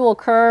gradual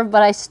curve,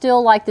 but I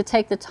still like to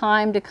take the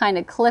time to kind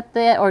of clip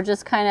it or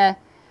just kind of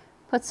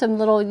put some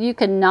little, you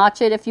can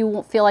notch it if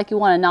you feel like you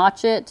want to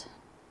notch it.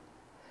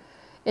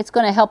 It's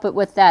going to help it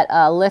with that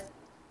lift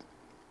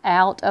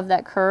out of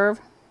that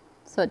curve,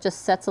 so it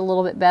just sets a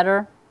little bit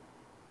better.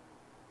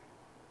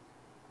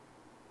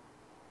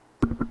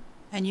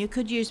 And you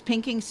could use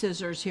pinking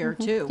scissors here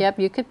too. Yep,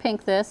 you could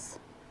pink this.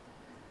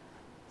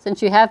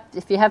 Since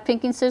if you have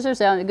pinking scissors,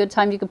 at a good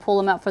time you can pull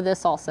them out for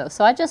this also.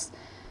 So I just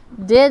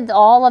did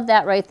all of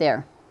that right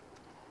there.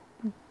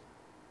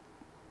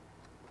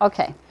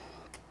 Okay.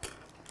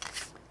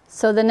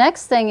 So the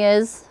next thing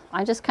is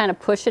I just kind of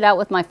push it out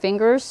with my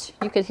fingers.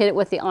 You could hit it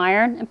with the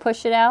iron and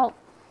push it out.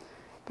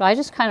 But I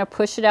just kind of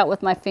push it out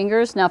with my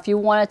fingers. Now if you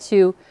wanted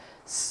to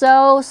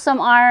sew some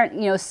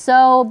iron,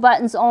 sew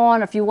buttons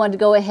on, or if you wanted to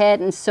go ahead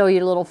and sew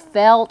your little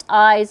felt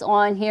eyes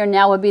on here,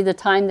 now would be the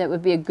time that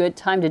would be a good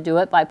time to do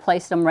it by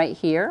placing them right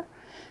here,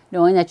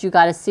 knowing that you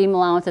got a seam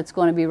allowance that's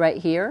going to be right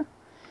here.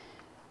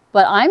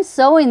 But I'm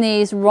sewing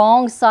these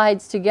wrong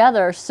sides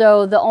together,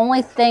 so the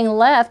only thing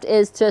left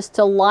is just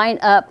to line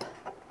up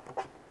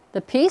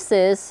the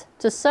pieces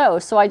to sew.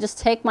 So I just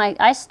take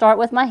I start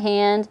with my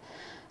hand,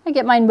 I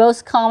get my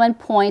most common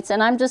points,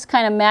 and I'm just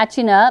kind of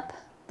matching up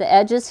the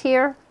edges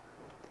here.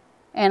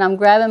 And I'm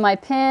grabbing my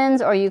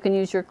pins, or you can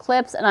use your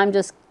clips, and I'm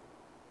just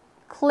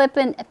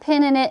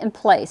pinning it in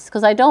place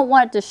because I don't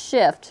want it to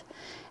shift.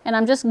 And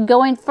I'm just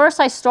going, first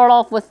I start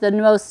off with the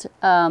most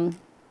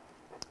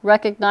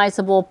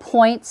recognizable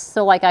points.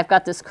 So like I've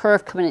got this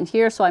curve coming in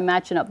here, so I'm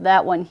matching up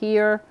that one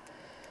here.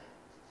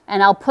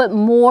 And I'll put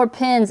more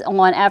pins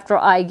on after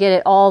I get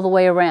it all the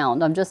way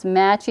around. I'm just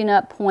matching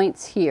up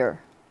points here.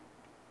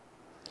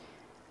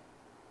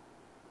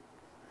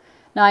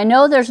 Now I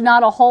know there's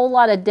not a whole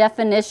lot of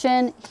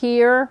definition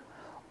here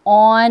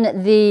on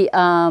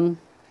the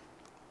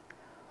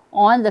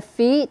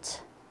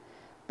feet,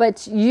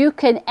 but you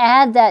can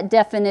add that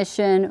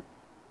definition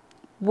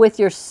with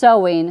your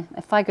sewing.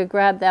 If I could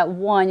grab that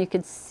one, you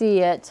could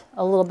see it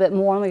a little bit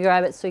more. Let me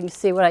grab it so you can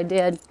see what I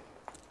did.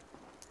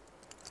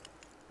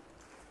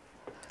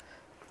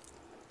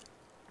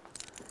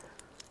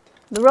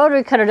 The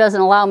rotary cutter doesn't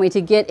allow me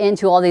to get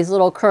into all these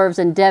little curves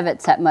and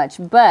divots that much,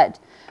 but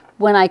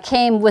when I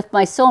came with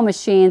my sewing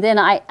machine, then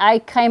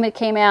it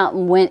came out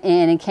and went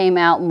in and came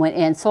out and went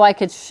in. So I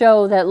could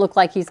show that it looked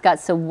like he's got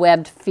some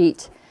webbed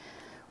feet,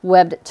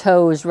 webbed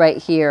toes right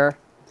here.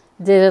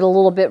 Did it a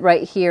little bit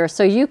right here.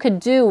 So you could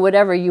do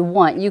whatever you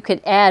want. You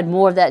could add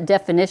more of that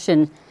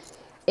definition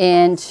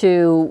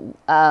into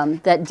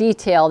that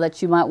detail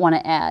that you might want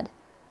to add.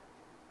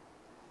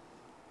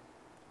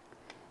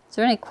 Is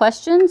there any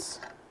questions?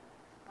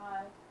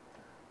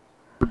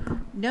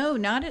 No,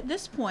 not at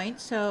this point.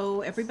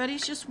 So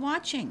everybody's just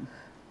watching.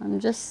 I'm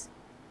just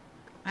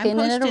I'm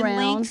pinning it posting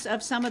around. links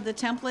of some of the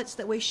templates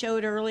that we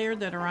showed earlier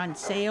that are on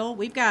sale.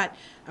 We've got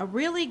a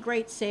really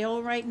great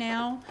sale right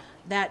now.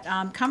 That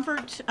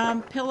comfort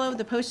pillow,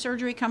 the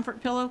post-surgery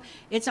comfort pillow,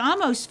 it's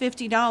almost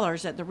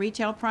 $50 at the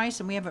retail price,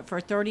 and we have it for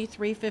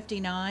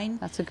 $33.59.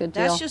 That's a good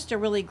deal. That's just a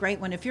really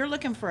great one. If you're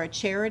looking for a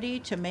charity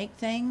to make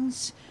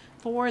things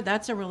for,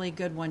 that's a really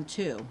good one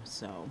too.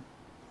 So.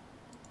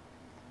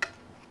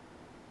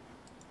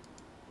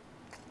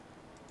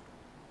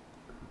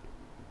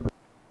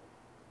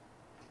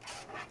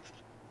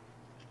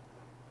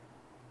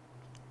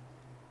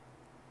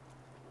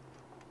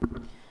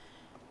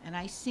 And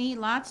I see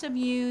lots of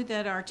you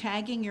that are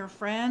tagging your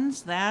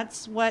friends.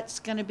 That's what's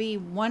going to be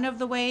one of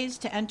the ways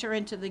to enter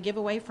into the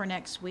giveaway for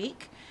next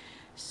week.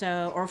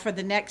 So, or for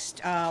the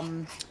next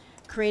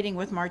Creating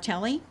with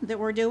Martelli that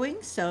we're doing.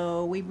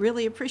 So we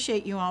really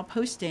appreciate you all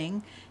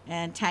posting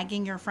and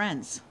tagging your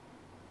friends.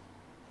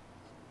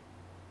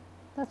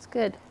 That's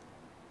good.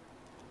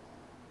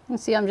 You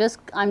see, I'm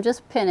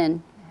just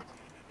pinning,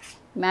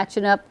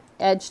 matching up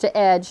edge to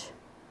edge,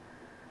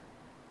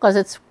 because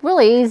it's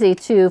really easy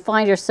to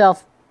find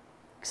yourself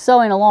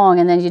sewing along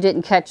and then you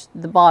didn't catch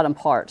the bottom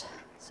part.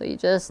 So you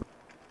just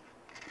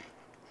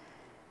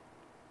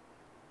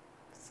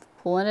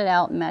pulling it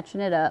out and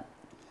matching it up.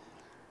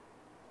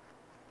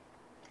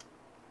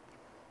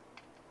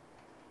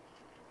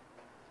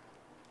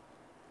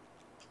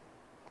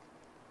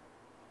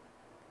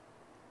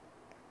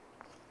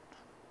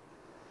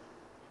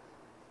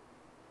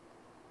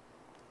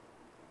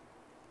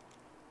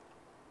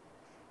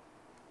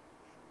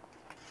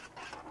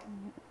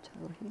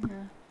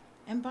 Here.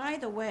 And by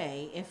the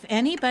way, if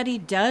anybody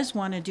does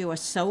want to do a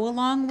sew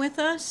along with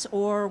us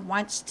or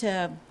wants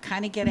to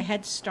kind of get a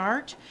head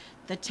start,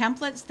 the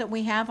templates that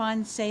we have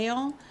on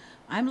sale,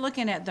 I'm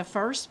looking at the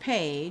first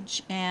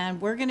page, and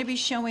we're going to be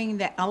showing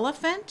the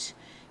elephant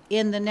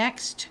in the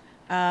next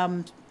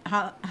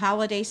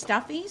holiday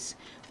stuffies.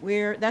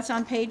 That's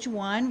on page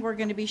 1. We're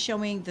going to be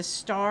showing the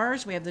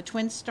stars. We have the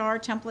twin star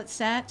template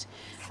set.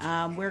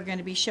 We're going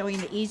to be showing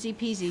the easy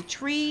peasy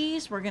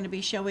trees. We're going to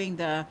be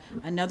showing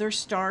another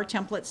star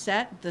template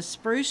set. The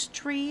spruce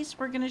trees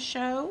we're going to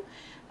show.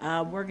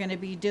 We're going to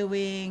be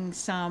doing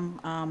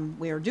some,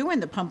 we're doing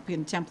the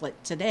pumpkin template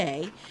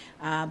today,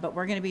 but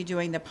we're going to be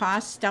doing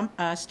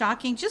the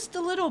stocking just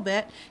a little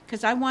bit,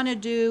 because I want to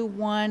do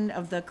one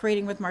of the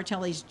Creating with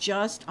Martelli's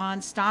just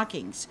on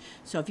stockings.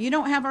 So if you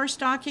don't have our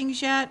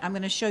stockings yet, I'm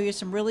going to show you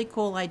some really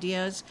cool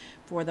ideas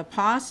for the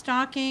paw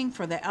stocking,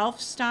 for the elf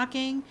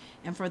stocking,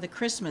 and for the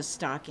Christmas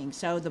stocking.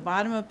 So the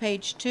bottom of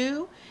page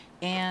 2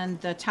 and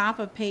the top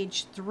of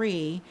page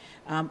 3,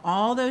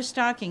 all those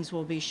stockings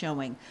will be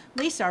showing.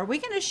 Lisa, are we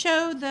going to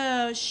show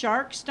the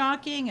shark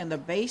stocking and the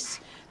bass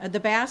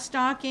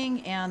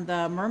stocking and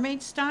the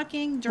mermaid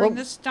stocking during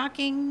the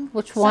stocking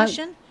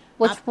session?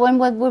 Which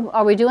one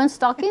are we doing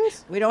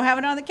stockings? We don't have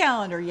it on the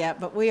calendar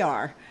yet, but we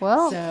are.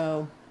 Well,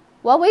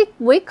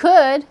 we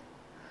could.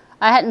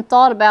 I hadn't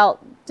thought about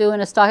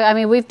doing a stocking. I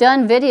mean, we've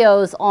done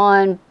videos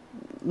on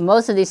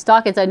most of these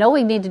stockings. I know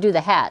we need to do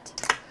the hat.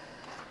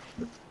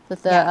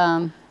 With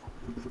the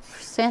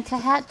Santa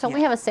hat. Don't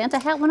we have a Santa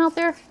hat one out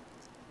there?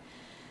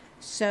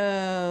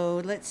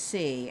 So let's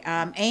see.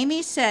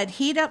 Amy said,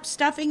 heat up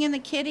stuffing in the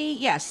kitty.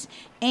 Yes.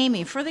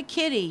 Amy, for the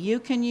kitty, you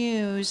can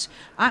use,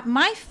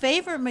 my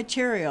favorite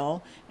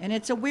material, and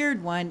it's a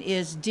weird one,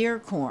 is deer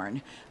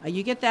corn.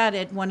 You get that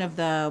at one of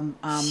the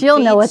She'll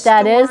know what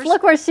that is.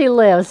 Look where she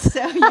lives.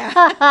 So,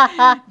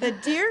 yeah, the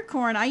deer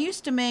corn, I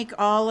used to make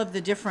all of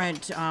the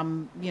different,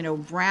 you know,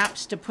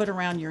 wraps to put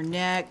around your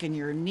neck and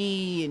your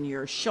knee and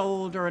your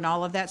shoulder and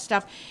all of that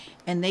stuff.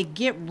 And they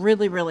get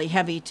really, really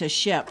heavy to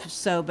ship.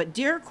 So, but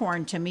deer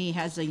corn to me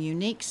has a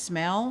unique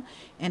smell,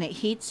 and it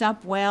heats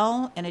up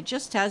well, and it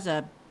just has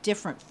a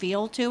different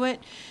feel to it.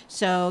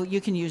 So you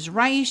can use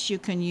rice, you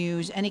can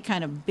use any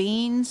kind of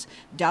beans.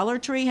 Dollar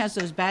Tree has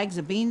those bags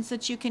of beans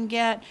that you can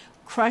get.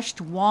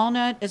 Crushed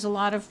walnut is a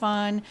lot of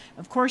fun.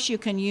 Of course, you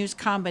can use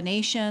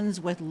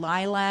combinations with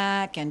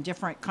lilac and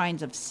different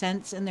kinds of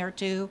scents in there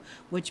too,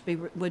 which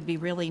would be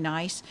really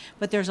nice.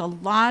 But there's a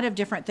lot of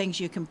different things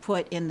you can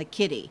put in the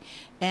kitty.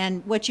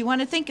 And what you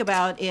want to think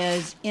about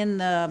is in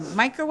the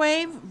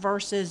microwave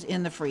versus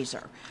in the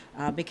freezer,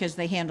 because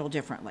they handle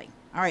differently.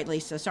 All right,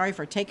 Lisa, sorry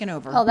for taking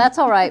over. Oh, that's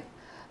all right.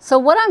 So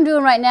what I'm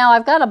doing right now,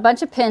 I've got a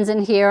bunch of pins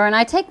in here, and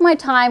I take my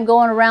time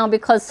going around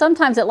because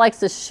sometimes it likes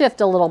to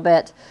shift a little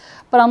bit.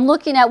 But I'm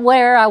looking at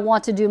where I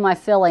want to do my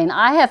filling.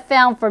 I have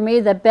found for me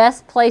the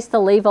best place to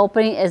leave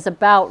opening is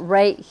about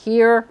right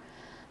here,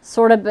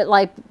 sort of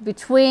like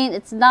between,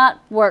 it's not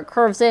where it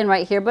curves in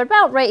right here, but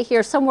about right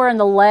here, somewhere in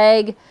the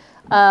leg,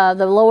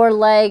 the lower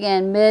leg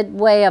and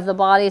midway of the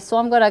body. So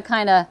I'm going to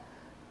kind of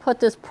put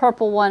this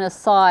purple one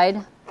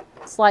aside,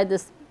 slide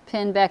this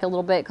pin back a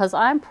little bit, because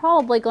I'm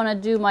probably going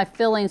to do my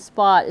filling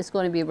spot is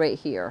going to be right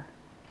here.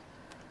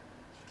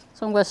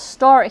 So I'm going to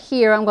start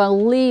here. I'm going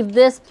to leave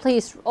this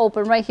piece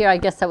open right here. I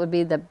guess that would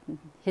be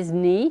his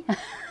knee,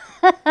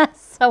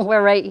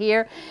 somewhere right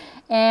here.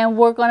 And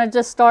we're going to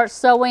just start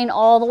sewing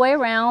all the way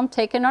around,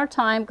 taking our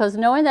time, because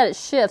knowing that it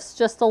shifts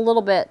just a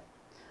little bit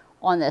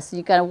on this,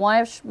 you got to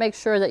want to make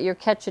sure that you're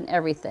catching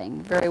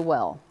everything very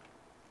well.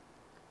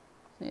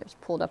 So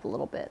just pulled up a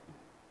little bit.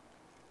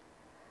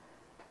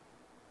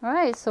 All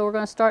right, so we're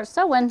going to start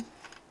sewing.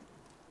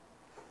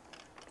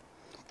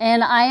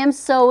 And I am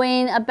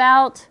sewing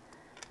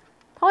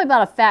probably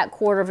about a fat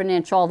 1/4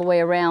 inch all the way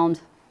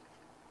around.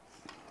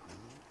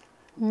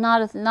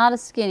 Not a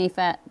skinny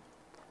fat,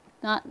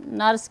 not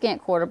a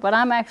scant 1/4, but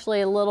I'm actually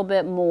a little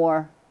bit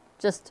more,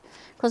 just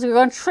because we're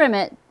going to trim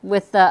it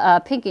with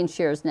the pinking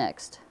shears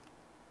next.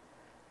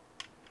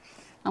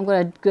 I'm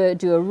going to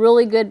do a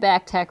really good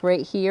back tack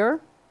right here.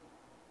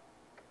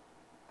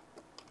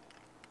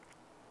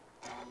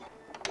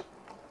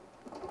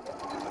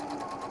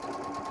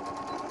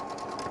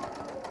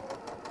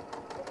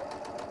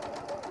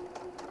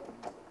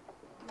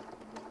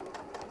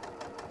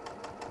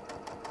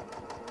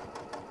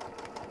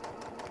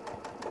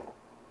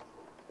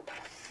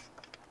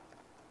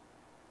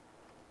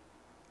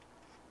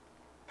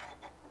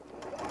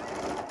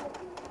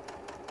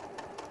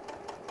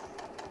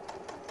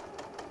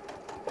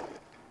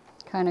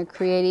 Kind of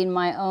creating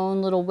my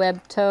own little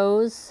web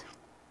toes.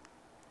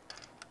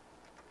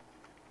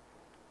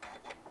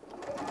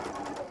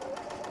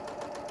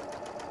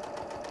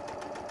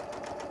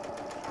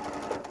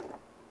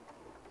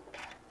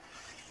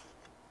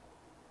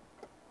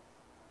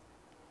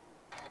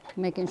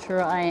 Making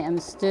sure I am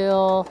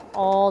still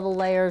all the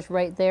layers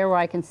right there where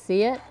I can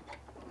see it.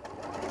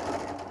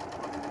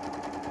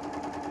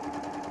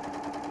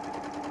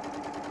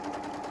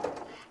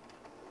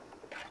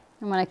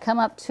 And when I come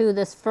up to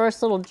this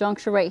first little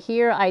juncture right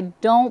here, I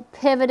don't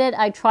pivot it.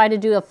 I try to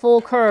do a full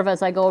curve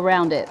as I go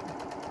around it,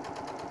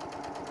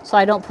 so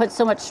I don't put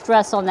so much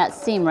stress on that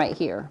seam right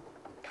here.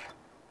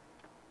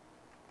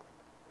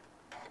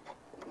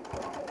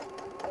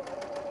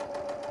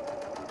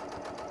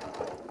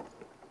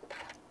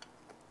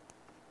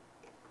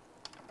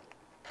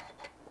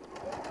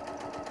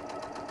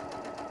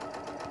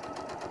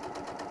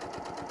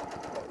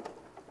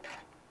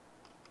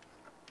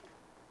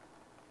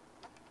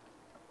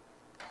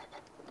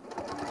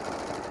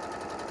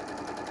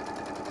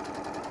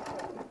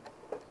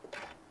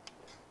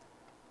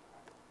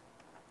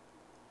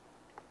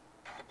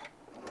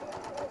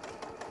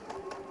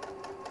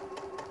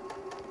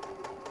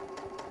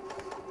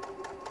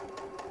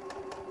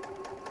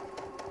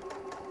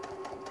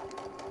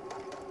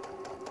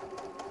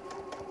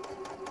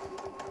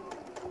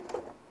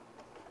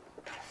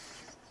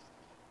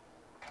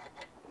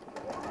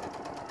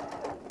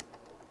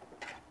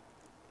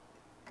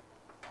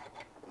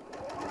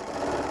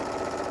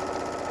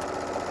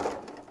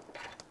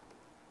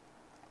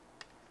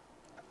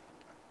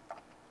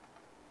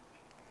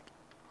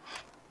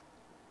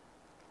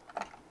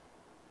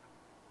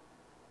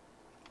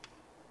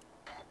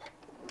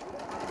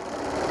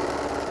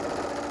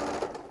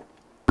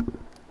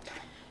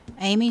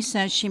 Amy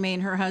says she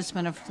made her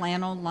husband a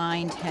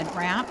flannel-lined head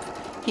wrap.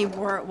 He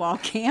wore it while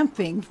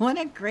camping. What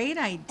a great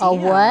idea. A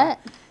what?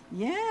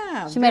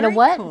 Yeah. She made a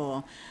what?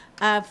 Cool.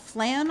 A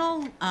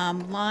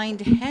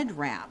flannel-lined head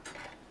wrap.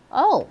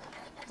 Oh,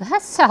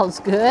 that sounds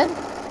good.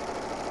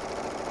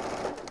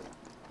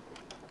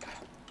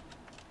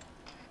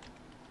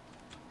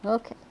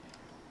 Okay.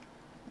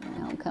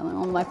 Now I'm coming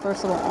on my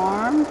first little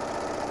arm.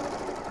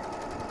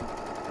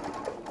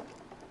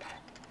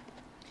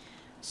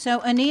 So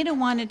Anita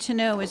wanted to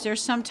know, is there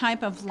some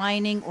type of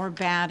lining or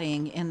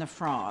batting in the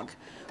frog?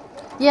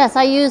 Yes,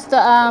 I used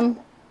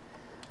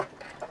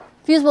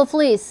fusible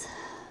fleece.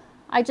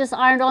 I just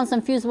ironed on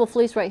some fusible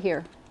fleece right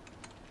here.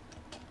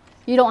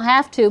 You don't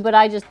have to, but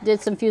I just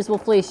did some fusible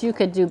fleece. You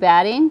could do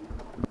batting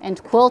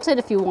and quilt it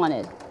if you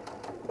wanted.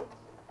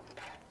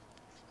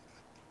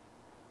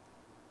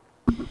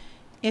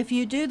 If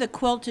you do the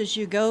quilt as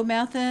you go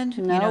method,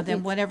 you know,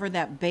 then whatever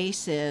that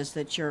base is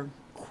that you're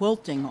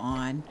quilting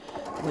on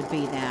would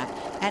be that.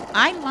 And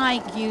I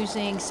like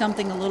using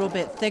something a little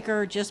bit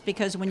thicker just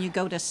because when you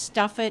go to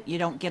stuff it, you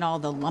don't get all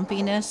the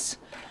lumpiness,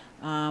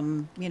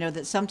 you know,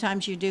 that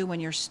sometimes you do when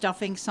you're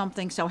stuffing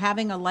something. So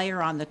having a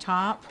layer on the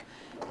top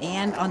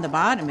and on the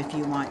bottom if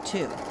you want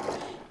to.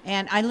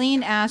 And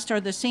Eileen asked,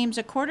 are the seams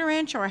a 1/4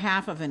 inch or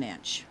 1/2 of an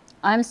inch?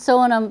 I'm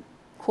sewing them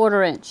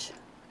 1/4 inch.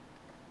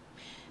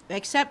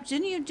 Except,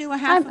 didn't you do a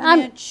 1/2 of an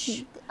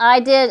inch? I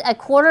did a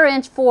 1/4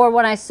 inch for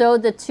when I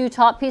sewed the two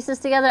top pieces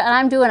together, and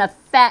I'm doing a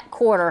fat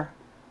quarter.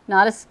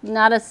 Not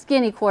a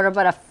skinny quarter,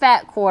 but a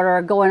fat quarter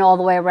going all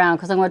the way around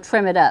because I'm going to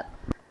trim it up.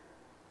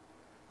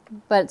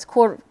 But it's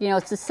you know,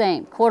 it's the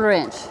same, 1/4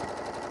 inch.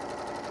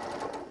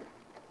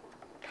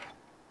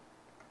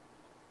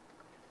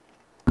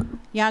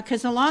 Yeah,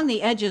 because along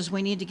the edges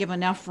we need to give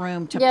enough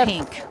room to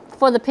pink.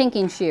 For the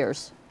pinking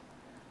shears,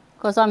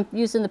 because I'm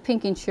using the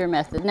pinking shear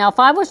method. Now,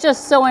 if I was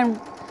just sewing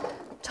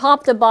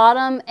top to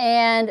bottom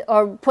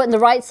or putting the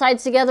right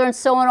sides together and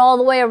sewing all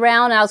the way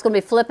around, and I was going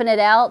to be flipping it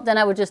out, then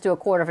I would just do a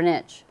 1/4 of an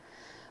inch.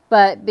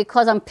 But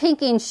because I'm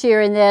pinking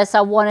shearing this,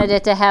 I wanted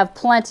it to have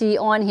plenty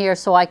on here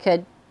so I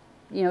could,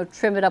 you know,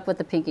 trim it up with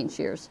the pinking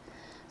shears.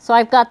 So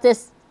I've got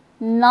this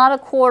not a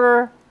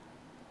 1/4,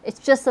 it's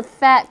just a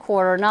fat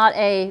quarter, not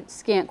a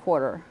scant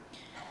quarter.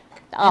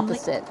 The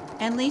opposite.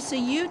 And Lisa,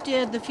 you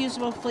did the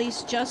fusible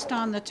fleece just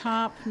on the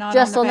top, not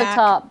just on the Just back?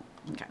 on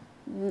the top. Okay.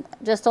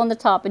 Just on the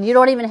top, and you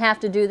don't even have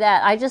to do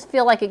that. I just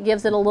feel like it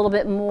gives it a little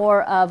bit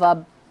more of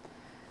a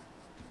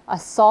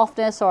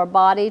softness or a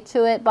body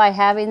to it by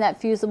having that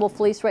fusible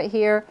fleece right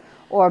here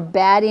or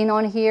batting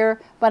on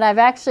here. But I've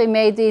actually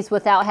made these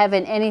without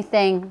having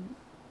anything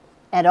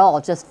at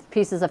all, just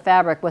pieces of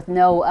fabric with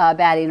no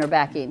batting or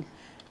backing.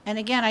 And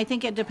again, I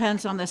think it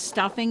depends on the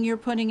stuffing you're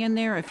putting in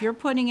there. If you're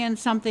putting in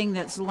something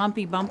that's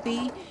lumpy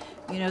bumpy,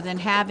 you know, then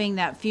having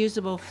that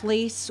fusible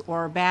fleece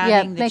or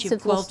batting that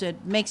you've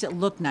quilted makes it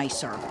look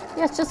nicer.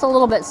 Yeah, it's just a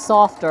little bit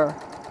softer.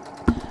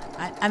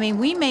 I mean,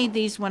 we made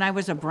these when I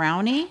was a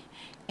brownie,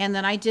 and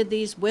then I did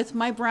these with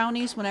my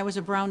brownies when I was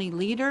a brownie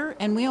leader,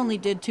 and we only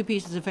did 2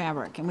 pieces of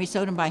fabric, and we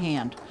sewed them by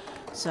hand.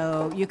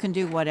 So you can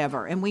do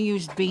whatever. And we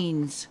used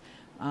beans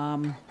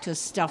to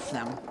stuff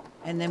them,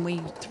 and then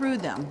we threw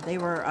them. They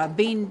were a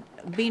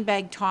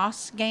beanbag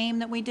toss game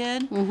that we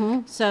did.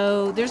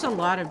 So there's a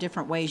lot of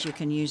different ways you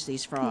can use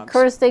these frogs.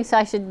 Curtis thinks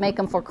I should make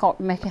them for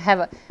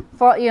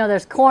you know,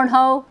 there's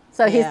cornhole,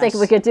 so he's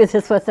thinking we could do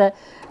this with a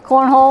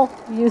cornhole,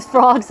 use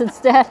frogs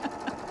instead.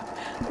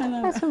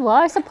 Well,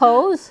 I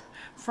suppose.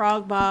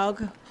 Frog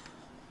bog.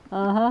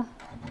 I'm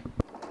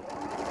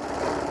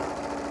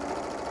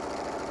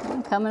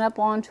coming up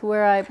onto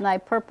where my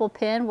purple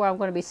pin, where I'm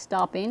going to be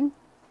stopping.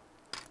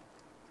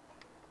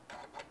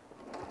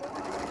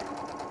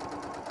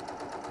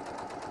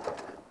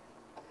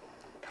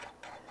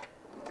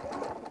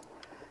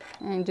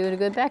 And doing a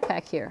good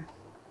backpack here.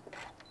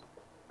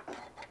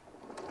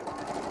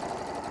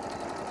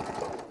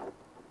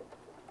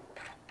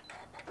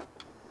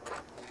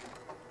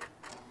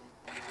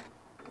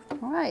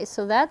 All right,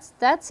 so that's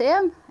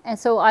it. And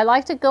so I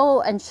like to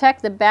go and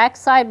check the back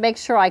side, make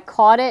sure I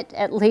caught it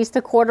at least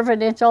a 1/4 of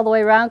an inch all the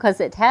way around, because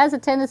it has a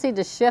tendency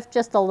to shift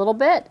just a little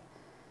bit.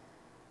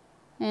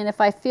 And if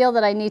I feel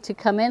that I need to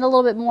come in a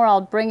little bit more, I'll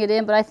bring it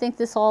in, but I think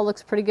this all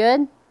looks pretty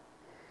good.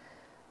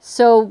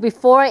 So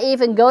before I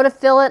even go to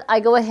fill it, I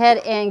go ahead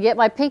and get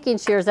my pinking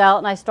shears out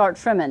and I start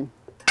trimming.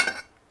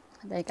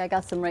 I think I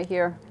got some right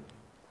here.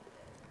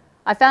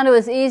 I found it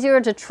was easier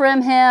to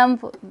trim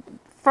him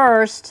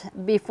first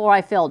before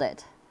I filled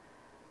it.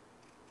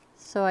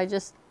 So I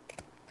just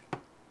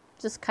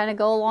kind of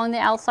go along the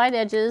outside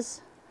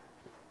edges.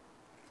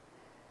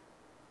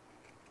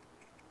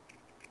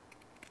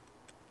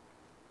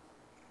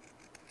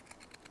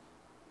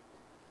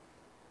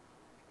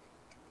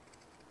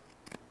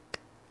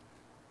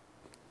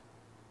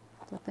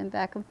 Flipping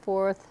back and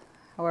forth,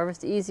 however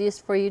it's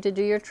easiest for you to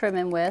do your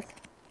trimming with.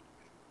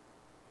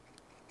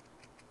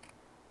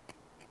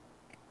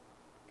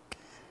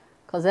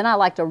 Because then I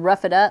like to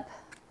rough it up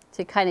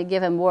to kind of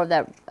give him more of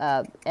that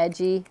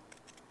edgy,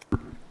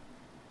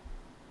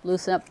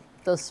 loosen up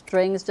those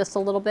strings just a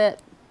little bit.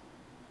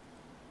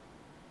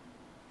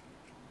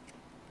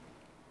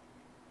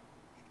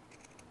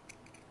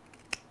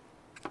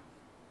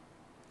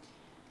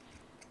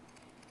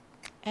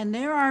 And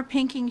there are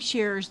pinking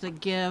shears that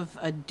give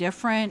a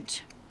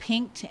different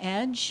pinked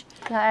edge.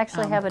 Yeah, I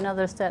actually have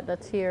another set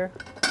that's here.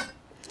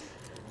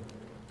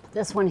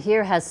 This one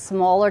here has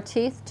smaller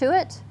teeth to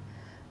it,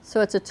 so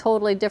it's a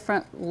totally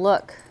different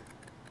look.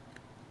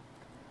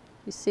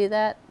 You see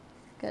that?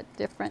 got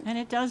different. And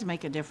it does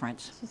make a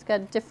difference. She's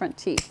got different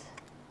teeth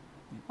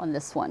on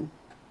this one.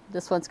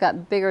 This one's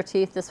got bigger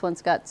teeth. This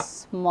one's got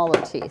smaller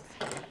teeth.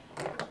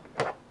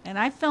 And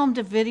I filmed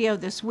a video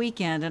this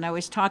weekend, and I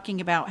was talking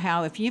about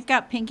how if you've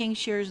got pinking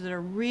shears that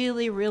are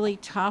really, really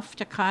tough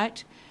to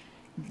cut,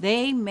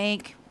 they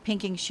make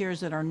pinking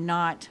shears that are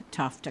not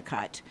tough to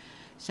cut.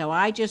 So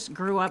I just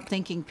grew up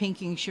thinking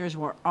pinking shears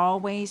were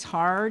always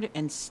hard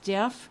and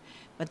stiff,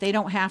 but they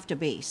don't have to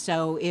be.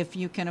 So if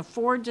you can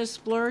afford to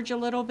splurge a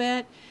little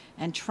bit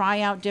and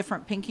try out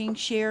different pinking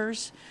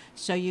shears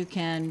so you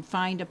can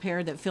find a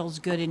pair that feels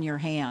good in your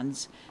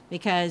hands,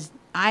 because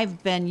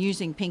I've been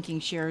using pinking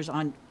shears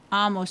on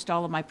almost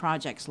all of my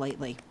projects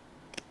lately.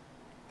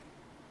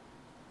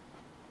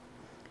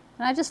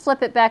 And I just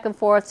flip it back and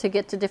forth to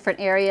get to different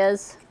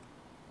areas,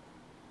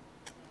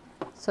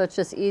 so it's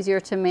just easier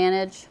to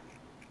manage.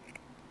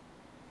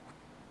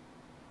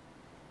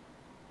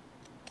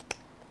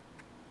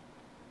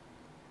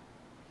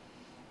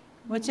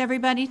 What's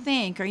everybody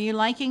think? Are you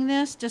liking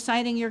this?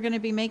 Deciding you're going to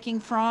be making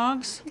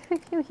frogs?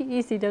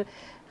 Easy to.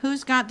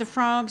 Who's got the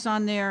frogs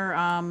on their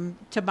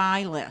to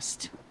buy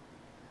list?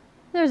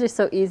 They're just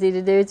so easy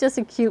to do. It's just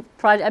a cute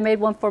project. I made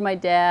one for my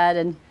dad,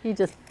 and he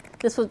just,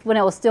 this was when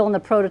I was still in the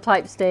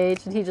prototype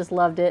stage, and he just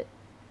loved it.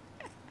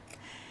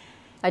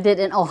 I did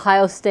it in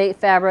Ohio State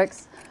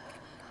fabrics.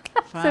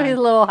 So he's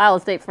a little Ohio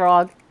State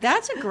frog.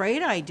 That's a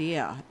great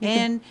idea.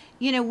 And,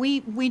 you know, we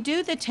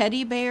do the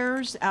teddy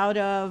bears out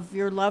of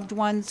your loved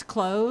one's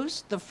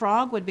clothes. The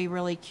frog would be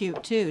really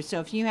cute, too. So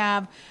if you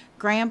have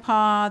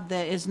grandpa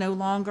that is no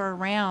longer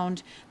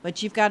around,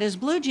 but you've got his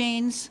blue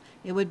jeans,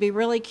 it would be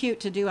really cute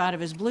to do out of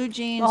his blue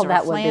jeans or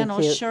a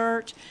flannel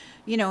shirt,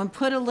 you know, and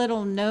put a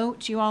little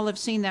note. You all have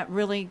seen that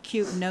really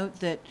cute note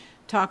that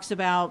talks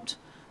about,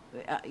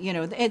 you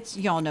know, it's,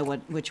 y'all know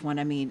which one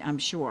I mean, I'm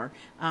sure.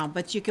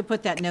 But you could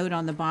put that note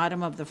on the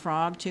bottom of the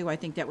frog, too. I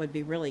think that would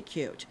be really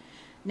cute.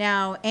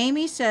 Now,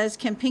 Amy says,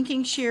 can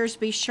pinking shears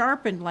be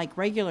sharpened like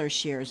regular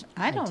shears?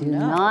 I don't know.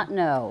 I do not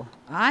know.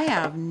 I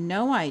have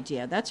no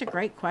idea. That's a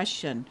great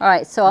question. All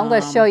right, so I'm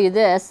going to show you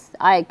this.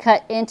 I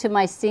cut into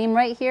my seam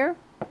right here.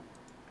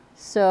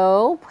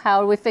 So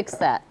how do we fix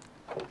that?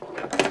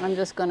 I'm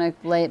just going to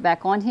lay it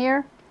back on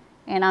here,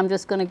 and I'm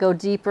just going to go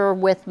deeper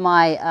with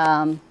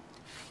my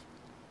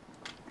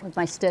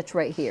stitch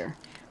right here.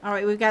 All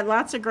right, we've got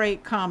lots of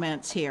great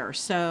comments here.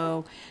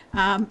 So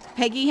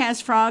Peggy has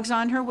frogs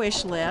on her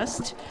wish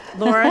list.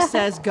 Laura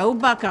says, go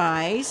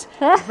Buckeyes.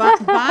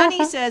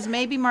 Bonnie says,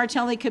 maybe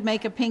Martelli could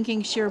make a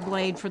pinking shear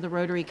blade for the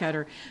rotary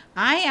cutter.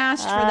 I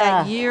asked for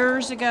that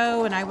years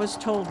ago, and I was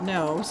told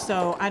no.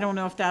 So I don't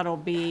know if that'll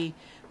be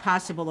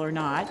possible or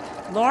not.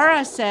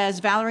 Laura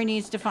says Valerie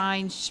needs to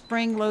find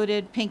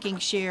spring-loaded pinking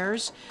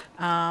shears.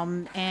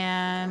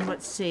 And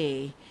let's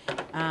see.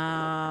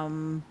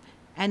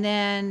 And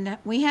then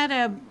we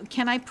had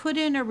can I put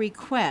in a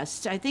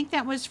request? I think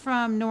that was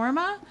from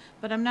Norma,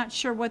 but I'm not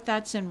sure what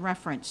that's in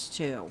reference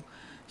to.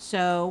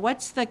 So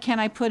what's the, can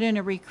I put in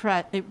a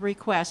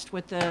request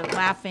with the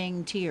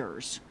laughing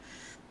tears?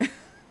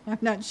 I'm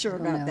not sure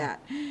about that.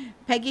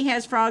 Peggy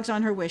has frogs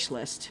on her wish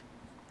list.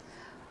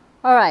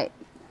 All right,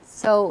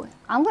 so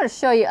I'm going to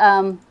show you,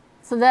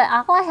 so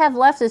that all I have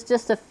left is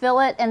just to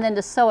fill it and then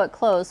to sew it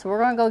closed. So we're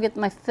going to go get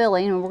my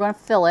filling and we're going to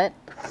fill it.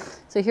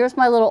 So here's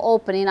my little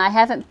opening. I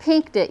haven't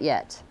pinked it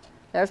yet.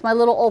 There's my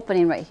little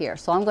opening right here.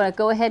 So I'm going to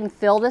go ahead and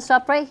fill this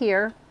up right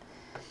here.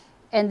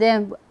 And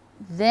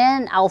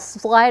then I'll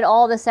slide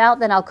all this out.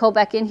 Then I'll go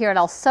back in here and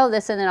I'll sew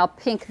this and then I'll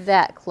pink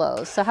that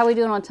closed. So how are we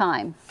doing on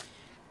time?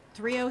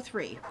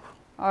 3:03.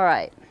 All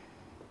right.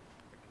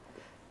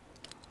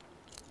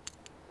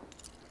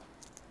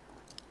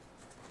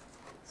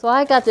 So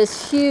I got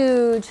this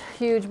huge,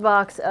 huge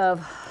box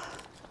of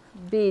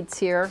beads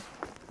here.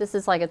 This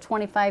is like a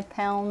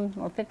 25-pound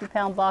or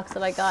 50-pound box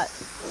that I got.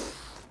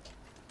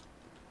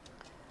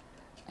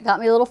 I got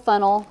me a little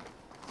funnel.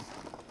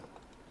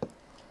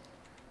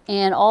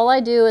 And all I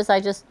do is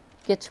I just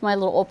get to my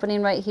little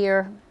opening right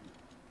here.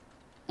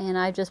 And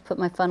I just put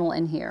my funnel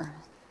in here.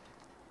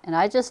 And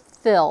I just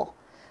fill.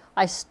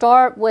 I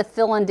start with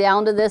filling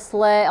down to this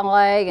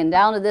leg and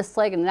down to this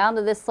leg and down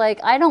to this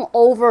leg. I don't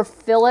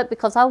overfill it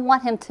because I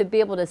want him to be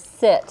able to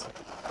sit.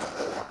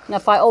 Now,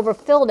 if I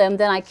overfilled him,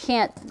 then I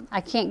can't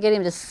get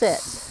him to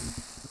sit.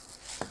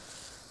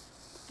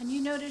 And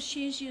you notice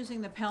she's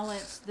using the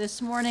pellets.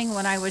 This morning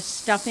when I was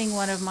stuffing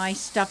one of my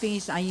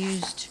stuffies, I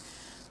used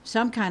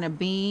some kind of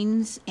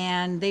beans,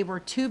 and they were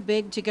too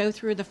big to go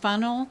through the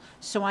funnel.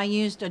 So I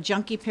used a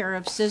junky pair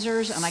of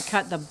scissors, and I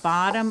cut the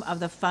bottom of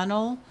the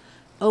funnel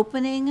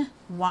opening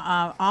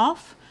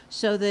off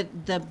so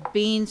that the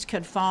beans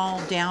could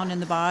fall down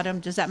in the bottom.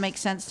 Does that make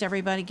sense to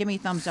everybody? Give me a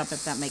thumbs up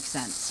if that makes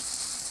sense.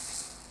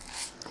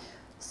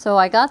 So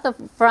I got the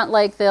front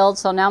leg filled,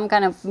 so now I'm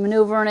kind of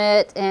maneuvering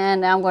it, and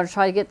now I'm going to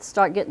try to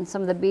start getting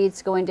some of the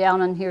beads going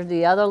down on here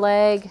the other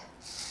leg.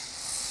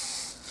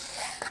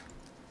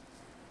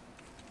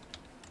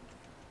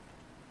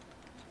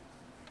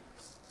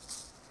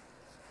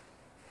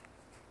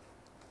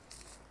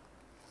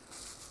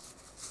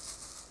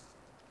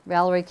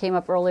 Valerie came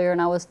up earlier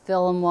and I was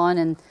filling one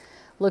and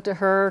looked at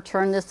her,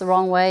 turned this the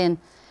wrong way and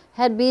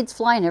had beads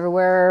flying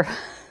everywhere.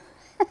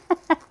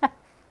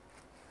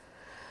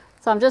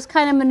 So I'm just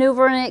kind of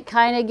maneuvering it,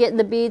 kind of getting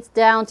the beads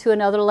down to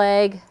another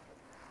leg,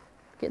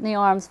 getting the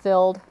arms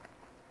filled.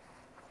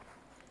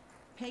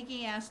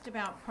 Peggy asked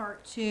about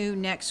part 2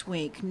 next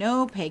week.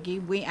 No, Peggy,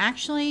 we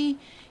actually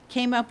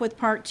came up with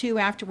part 2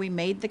 after we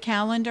made the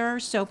calendar.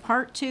 So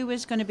part 2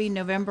 is going to be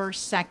November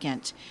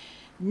 2nd.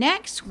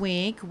 Next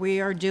week,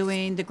 we are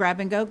doing the grab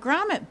and go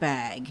grommet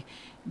bag.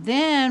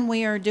 Then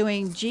we are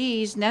doing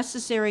G's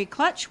necessary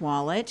clutch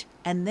wallet.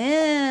 And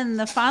then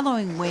the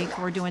following week,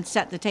 we're doing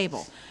set the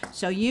table.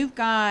 So you've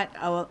got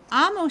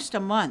almost a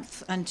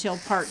month until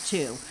part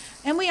 2.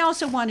 And we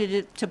also wanted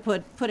it to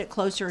put it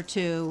closer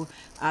to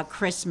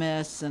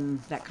Christmas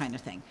and that kind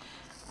of thing.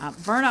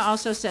 Verna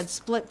also said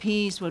split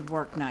peas would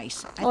work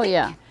nice.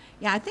 Yeah.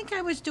 Yeah, I think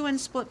I was doing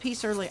split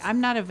peas early.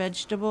 I'm not a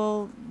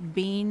vegetable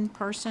bean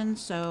person,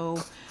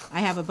 so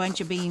I have a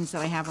bunch of beans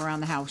that I have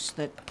around the house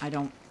that I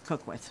don't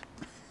cook with.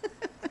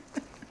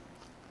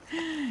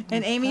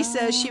 And Amy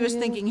says she was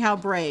thinking how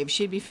brave.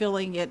 She'd be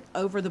filling it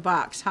over the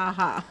box. Ha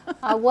ha.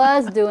 I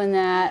was doing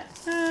that.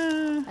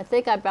 I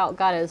think I about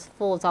got it as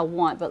full as I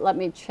want, but let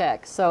me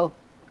check. So,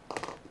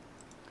 got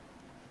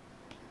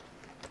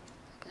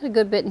a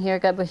good bit in here,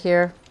 got a bit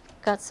here,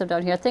 got some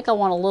down here. I think I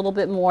want a little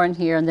bit more in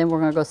here, and then we're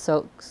going to go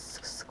sew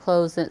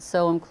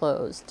them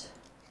closed.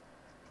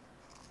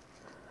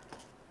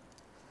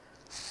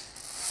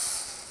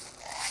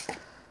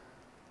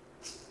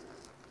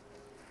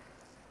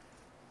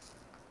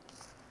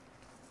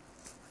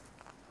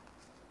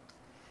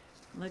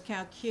 Look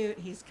how cute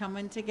he's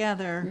coming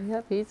together.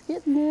 Yep, he's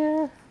getting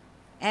there.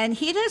 And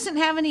he doesn't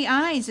have any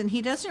eyes, and he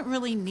doesn't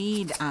really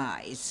need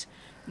eyes.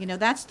 You know,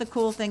 that's the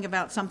cool thing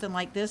about something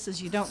like this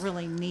is you don't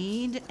really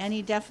need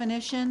any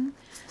definition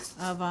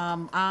of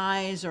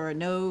eyes or a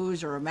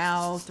nose or a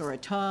mouth or a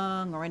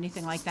tongue or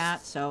anything like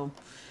that. So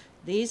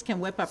these can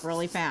whip up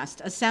really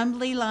fast.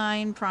 Assembly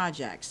line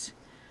projects.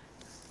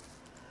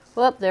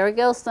 Whoop, there we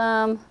go,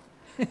 some.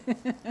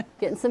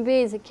 Getting some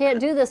beads. You can't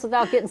do this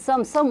without getting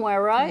some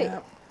somewhere, right?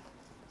 Yep.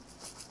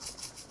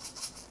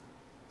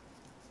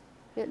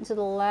 Getting to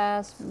the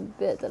last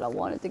bit that I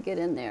wanted to get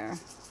in there.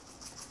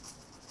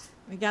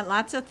 We got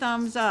lots of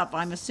thumbs up.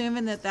 I'm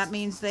assuming that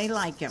means they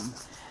like him.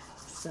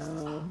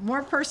 So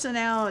more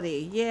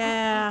personality.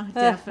 Yeah,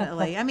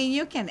 definitely. I mean,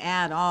 you can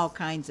add all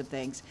kinds of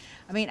things.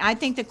 I mean, I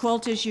think the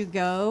quilt as you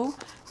go,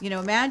 you know,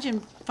 imagine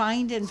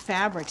finding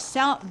fabrics.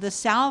 The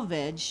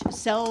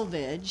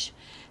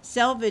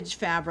selvage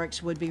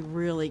fabrics would be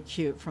really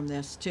cute from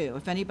this too.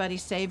 If anybody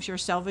saves your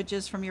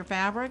selvages from your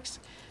fabrics,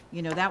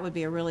 you know, that would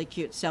be a really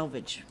cute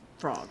selvage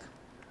frog.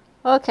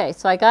 Okay,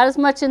 so I got as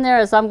much in there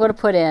as I'm going to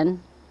put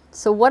in.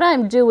 So what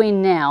I'm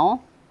doing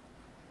now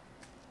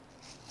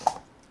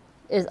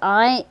is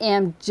I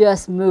am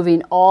just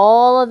moving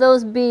all of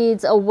those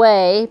beads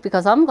away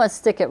because I'm going to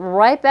stick it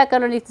right back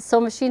underneath the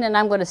sewing machine and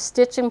I'm going to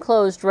stitch them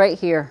closed right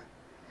here.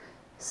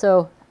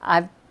 So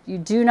you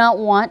do not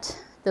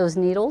want those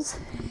needles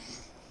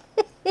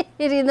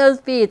hitting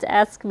those beads.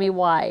 Ask me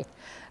why.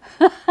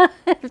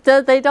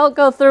 They don't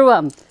go through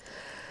them.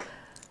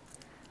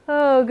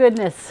 Oh,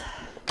 goodness.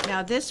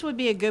 Now, this would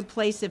be a good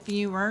place if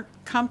you weren't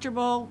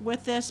comfortable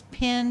with this.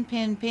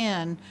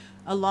 Pin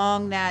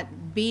along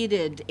that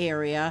beaded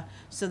area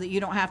so that you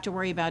don't have to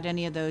worry about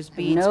any of those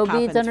beads No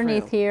popping beads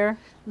underneath through. here.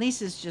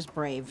 Lisa's just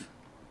brave.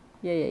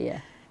 Yeah.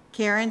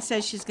 Karen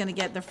says she's going to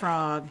get the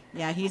frog.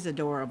 Yeah, he's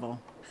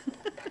adorable.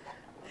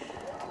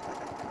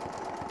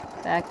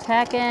 Back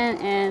tacking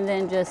and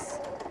then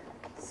just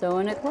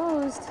sewing it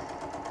closed.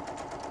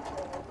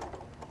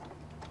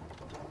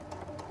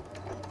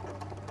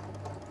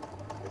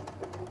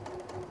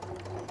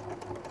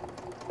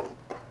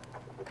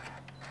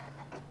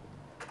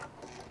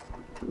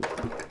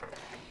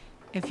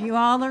 If you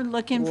all are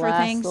looking for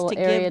Last things little to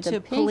area give to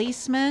to pink.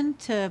 policemen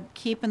to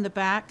keep in the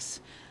backs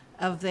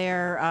of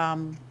their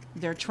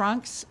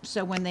trunks,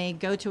 so when they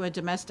go to a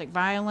domestic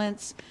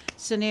violence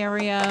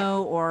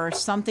scenario or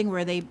something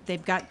where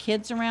they've got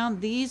kids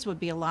around, these would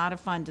be a lot of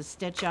fun to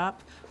stitch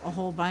up a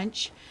whole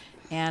bunch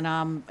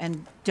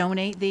and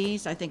donate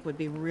these. I think would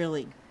be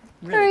really,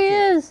 really There he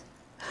cute. is.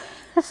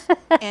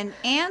 And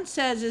Anne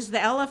says, is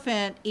the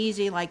elephant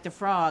easy like the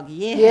frog?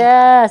 Yeah.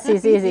 Yes,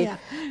 he's easy. Yeah.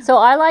 So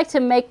I like to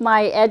make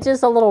my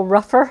edges a little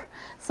rougher.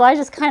 So I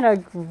just kind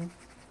of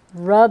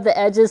rub the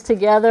edges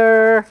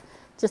together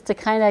just to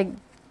kind of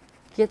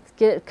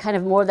get kind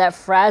of more of that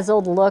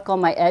frazzled look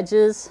on my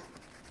edges.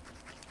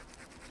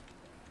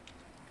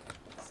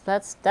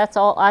 So that's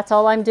all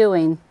I'm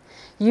doing.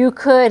 You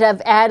could have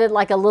added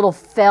like a little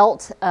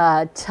felt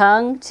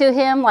tongue to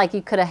him, like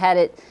you could have had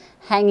it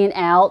hanging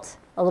out.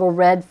 A little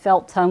red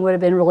felt tongue would have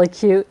been really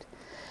cute.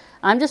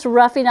 I'm just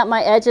roughing up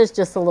my edges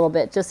just a little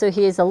bit, just so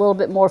he's a little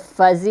bit more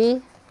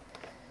fuzzy.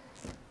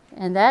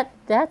 And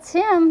that's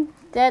him.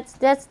 That's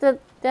the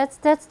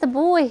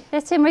boy.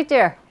 That's him right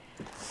there.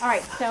 All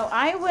right, so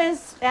I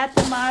was at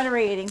the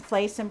moderating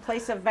place in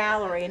place of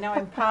Valerie, and now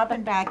I'm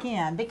popping back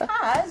in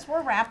because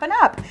we're wrapping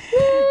up.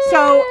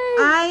 So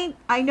I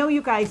know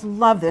you guys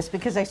love this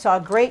because I saw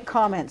great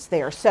comments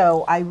there.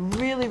 So I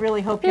really,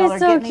 really hope y'all are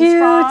so getting these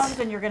cute. frogs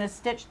and you're going to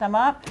stitch them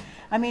up.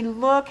 I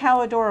mean, look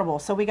how adorable.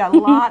 So we got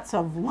lots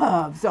of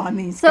loves on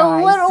these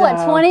guys.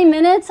 What, 20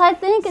 minutes, I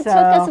think? It took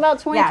us about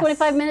 20, yes,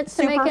 25 minutes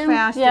to make them. Super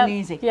fast and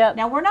easy. Yep.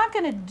 Now, we're not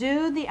going to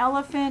do the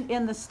elephant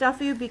in the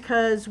Stuffy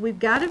because we've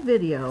got a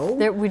video.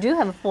 We do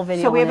have a full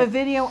video. So we on have it. a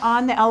video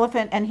on the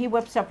elephant, and he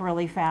whips up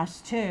really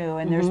fast too.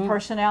 And there's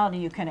personality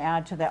you can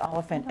add to the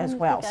elephant as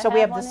well. So we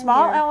have the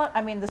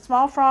the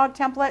small frog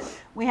template.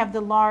 We have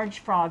the large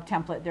frog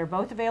template. They're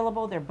both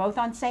available. They're both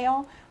on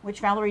sale, which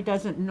Valerie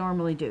doesn't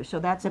normally do. So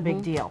that's a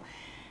big deal.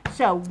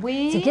 So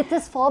to get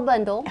this fall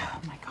bundle.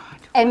 Oh my God!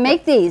 And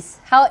make these.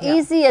 How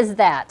easy is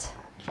that?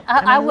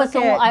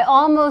 I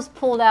almost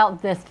pulled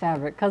out this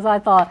fabric because I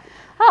thought,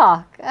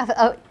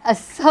 a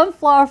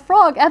sunflower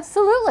frog,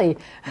 absolutely.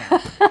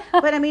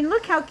 But I mean,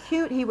 look how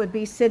cute he would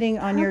be sitting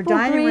on your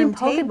dining room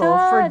table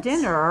for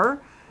dinner.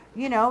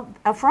 You know,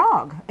 a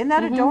frog. Isn't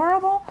that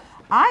adorable?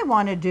 I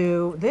want to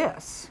do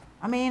this.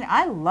 I mean,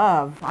 I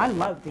love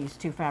these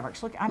two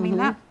fabrics. Look, I mean,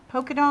 that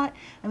polka dot,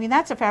 I mean,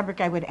 that's a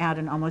fabric I would add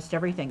in almost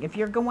everything. If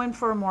you're going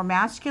for a more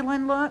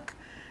masculine look,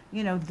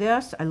 you know,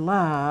 this, I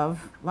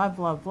love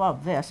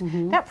this.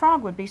 That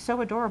frog would be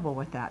so adorable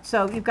with that.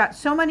 So you've got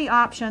so many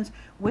options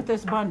with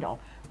this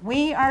bundle.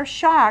 We are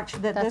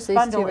shocked that this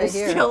bundle is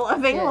still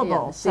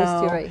available. These two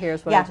right here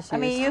is what I just used. I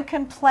mean, you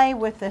can play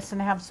with this and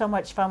have so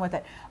much fun with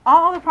it.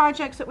 All the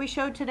projects that we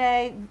showed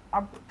today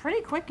are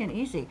pretty quick and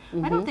easy.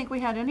 I don't think we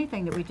had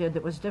anything that we did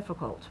that was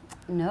difficult.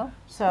 No.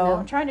 So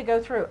I'm trying to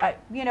go through.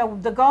 You know,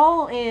 the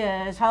goal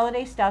is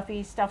holiday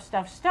stuffy, stuff.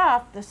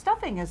 The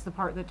stuffing is the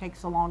part that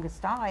takes the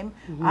longest time,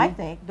 I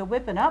think. The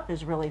whipping up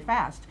is really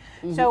fast.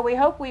 So we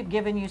hope we've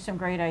given you some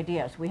great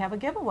ideas. We have a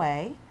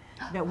giveaway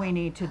that we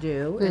need to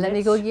do. Let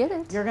me go get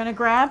it. You're going to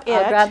grab it.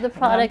 I'll grab the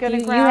product.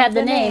 You have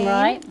the name,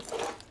 right?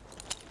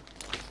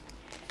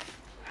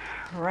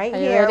 Right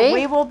here. Ready?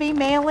 We will be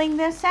mailing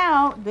this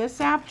out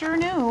this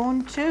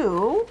afternoon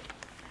to,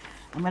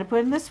 I'm going to put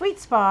in the sweet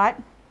spot,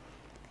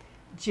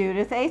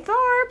 Judith A.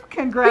 Thorpe.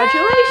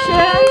 Congratulations.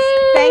 Yay!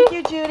 Thank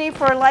you, Judy,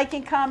 for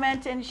liking,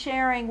 comment, and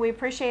sharing. We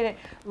appreciate it.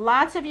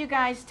 Lots of you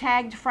guys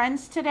tagged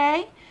friends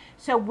today.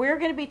 So we're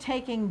going to be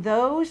taking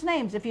those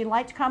names. If you'd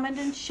like to comment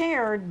and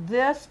share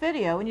this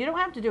video, and you don't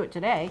have to do it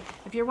today.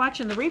 If you're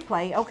watching the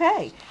replay,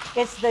 okay.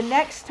 It's the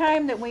next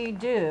time that we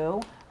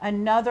do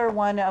another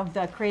one of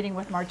the Creating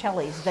with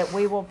Martellis that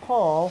we will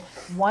pull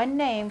one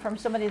name from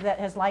somebody that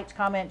has liked,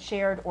 comment,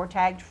 shared, or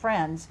tagged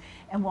friends,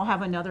 and we'll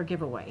have another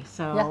giveaway.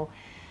 So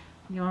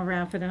you want to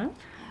wrap it up?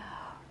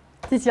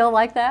 Did y'all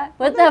like that?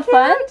 Wasn't that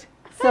fun?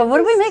 So what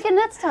are we making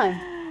next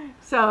time?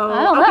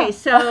 So, okay,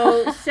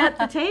 so Set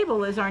the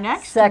Table is our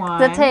next one. Set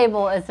the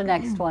Table is the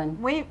next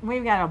one.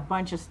 We've got a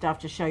bunch of stuff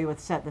to show you with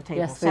Set the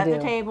Table. Yes, we Set do. the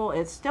Table,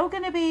 it's still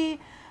going to be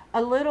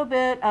a little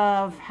bit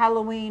of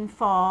Halloween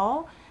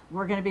fall.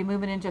 We're going to be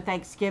moving into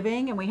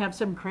Thanksgiving, and we have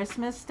some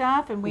Christmas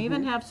stuff, and we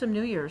even have some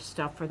New Year's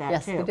stuff for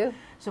that too. Yes, we do.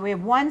 So we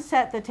have one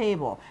Set the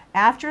Table.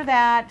 After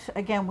that,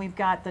 again, we've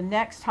got the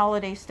next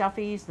holiday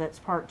stuffies. That's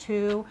part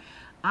 2.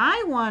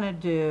 I want to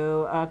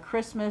do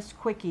Christmas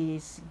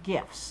quickies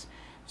gifts.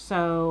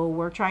 So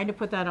we're trying to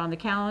put that on the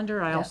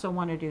calendar. I also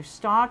want to do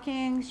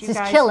stockings. You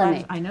guys killing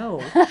me. I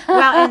know.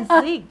 Well, and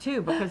Zeke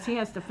too, because he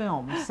has to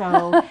film.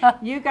 So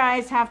you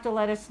guys have to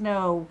let us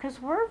know,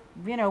 because we're,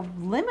 you know,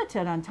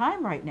 limited on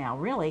time right now,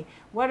 really.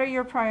 What are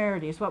your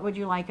priorities? What would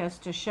you like us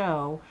to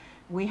show?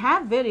 We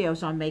have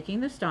videos on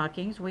making the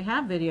stockings. We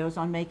have videos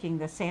on making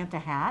the Santa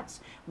hats.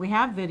 We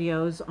have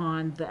videos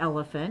on the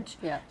elephant.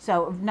 Yeah.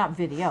 So not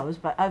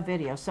videos, but a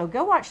video. So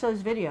go watch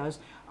those videos.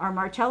 Our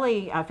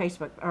Martelli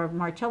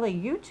Martelli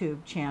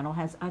YouTube channel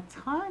has a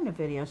ton of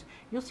videos.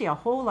 You'll see a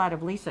whole lot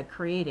of Lisa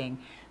creating.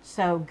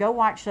 So go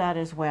watch that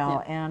as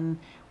well. Yeah. And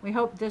we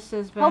hope this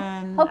has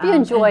been hope you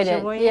enjoyed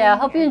it. Yeah,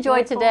 hope you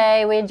enjoyed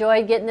today. We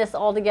enjoyed getting this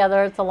all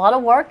together. It's a lot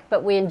of work,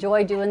 but we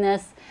enjoy doing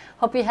this.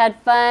 Hope you had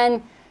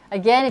fun.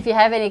 Again, if you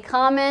have any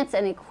comments,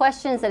 any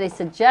questions, any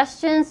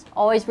suggestions,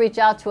 always reach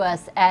out to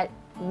us at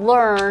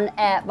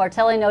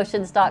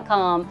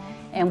learn@martellinotions.com,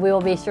 and we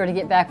will be sure to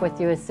get back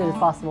with you as soon as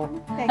possible.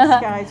 Thanks,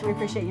 guys. We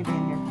appreciate you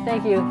being here.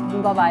 Thank you.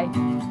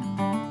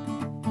 Bye-bye.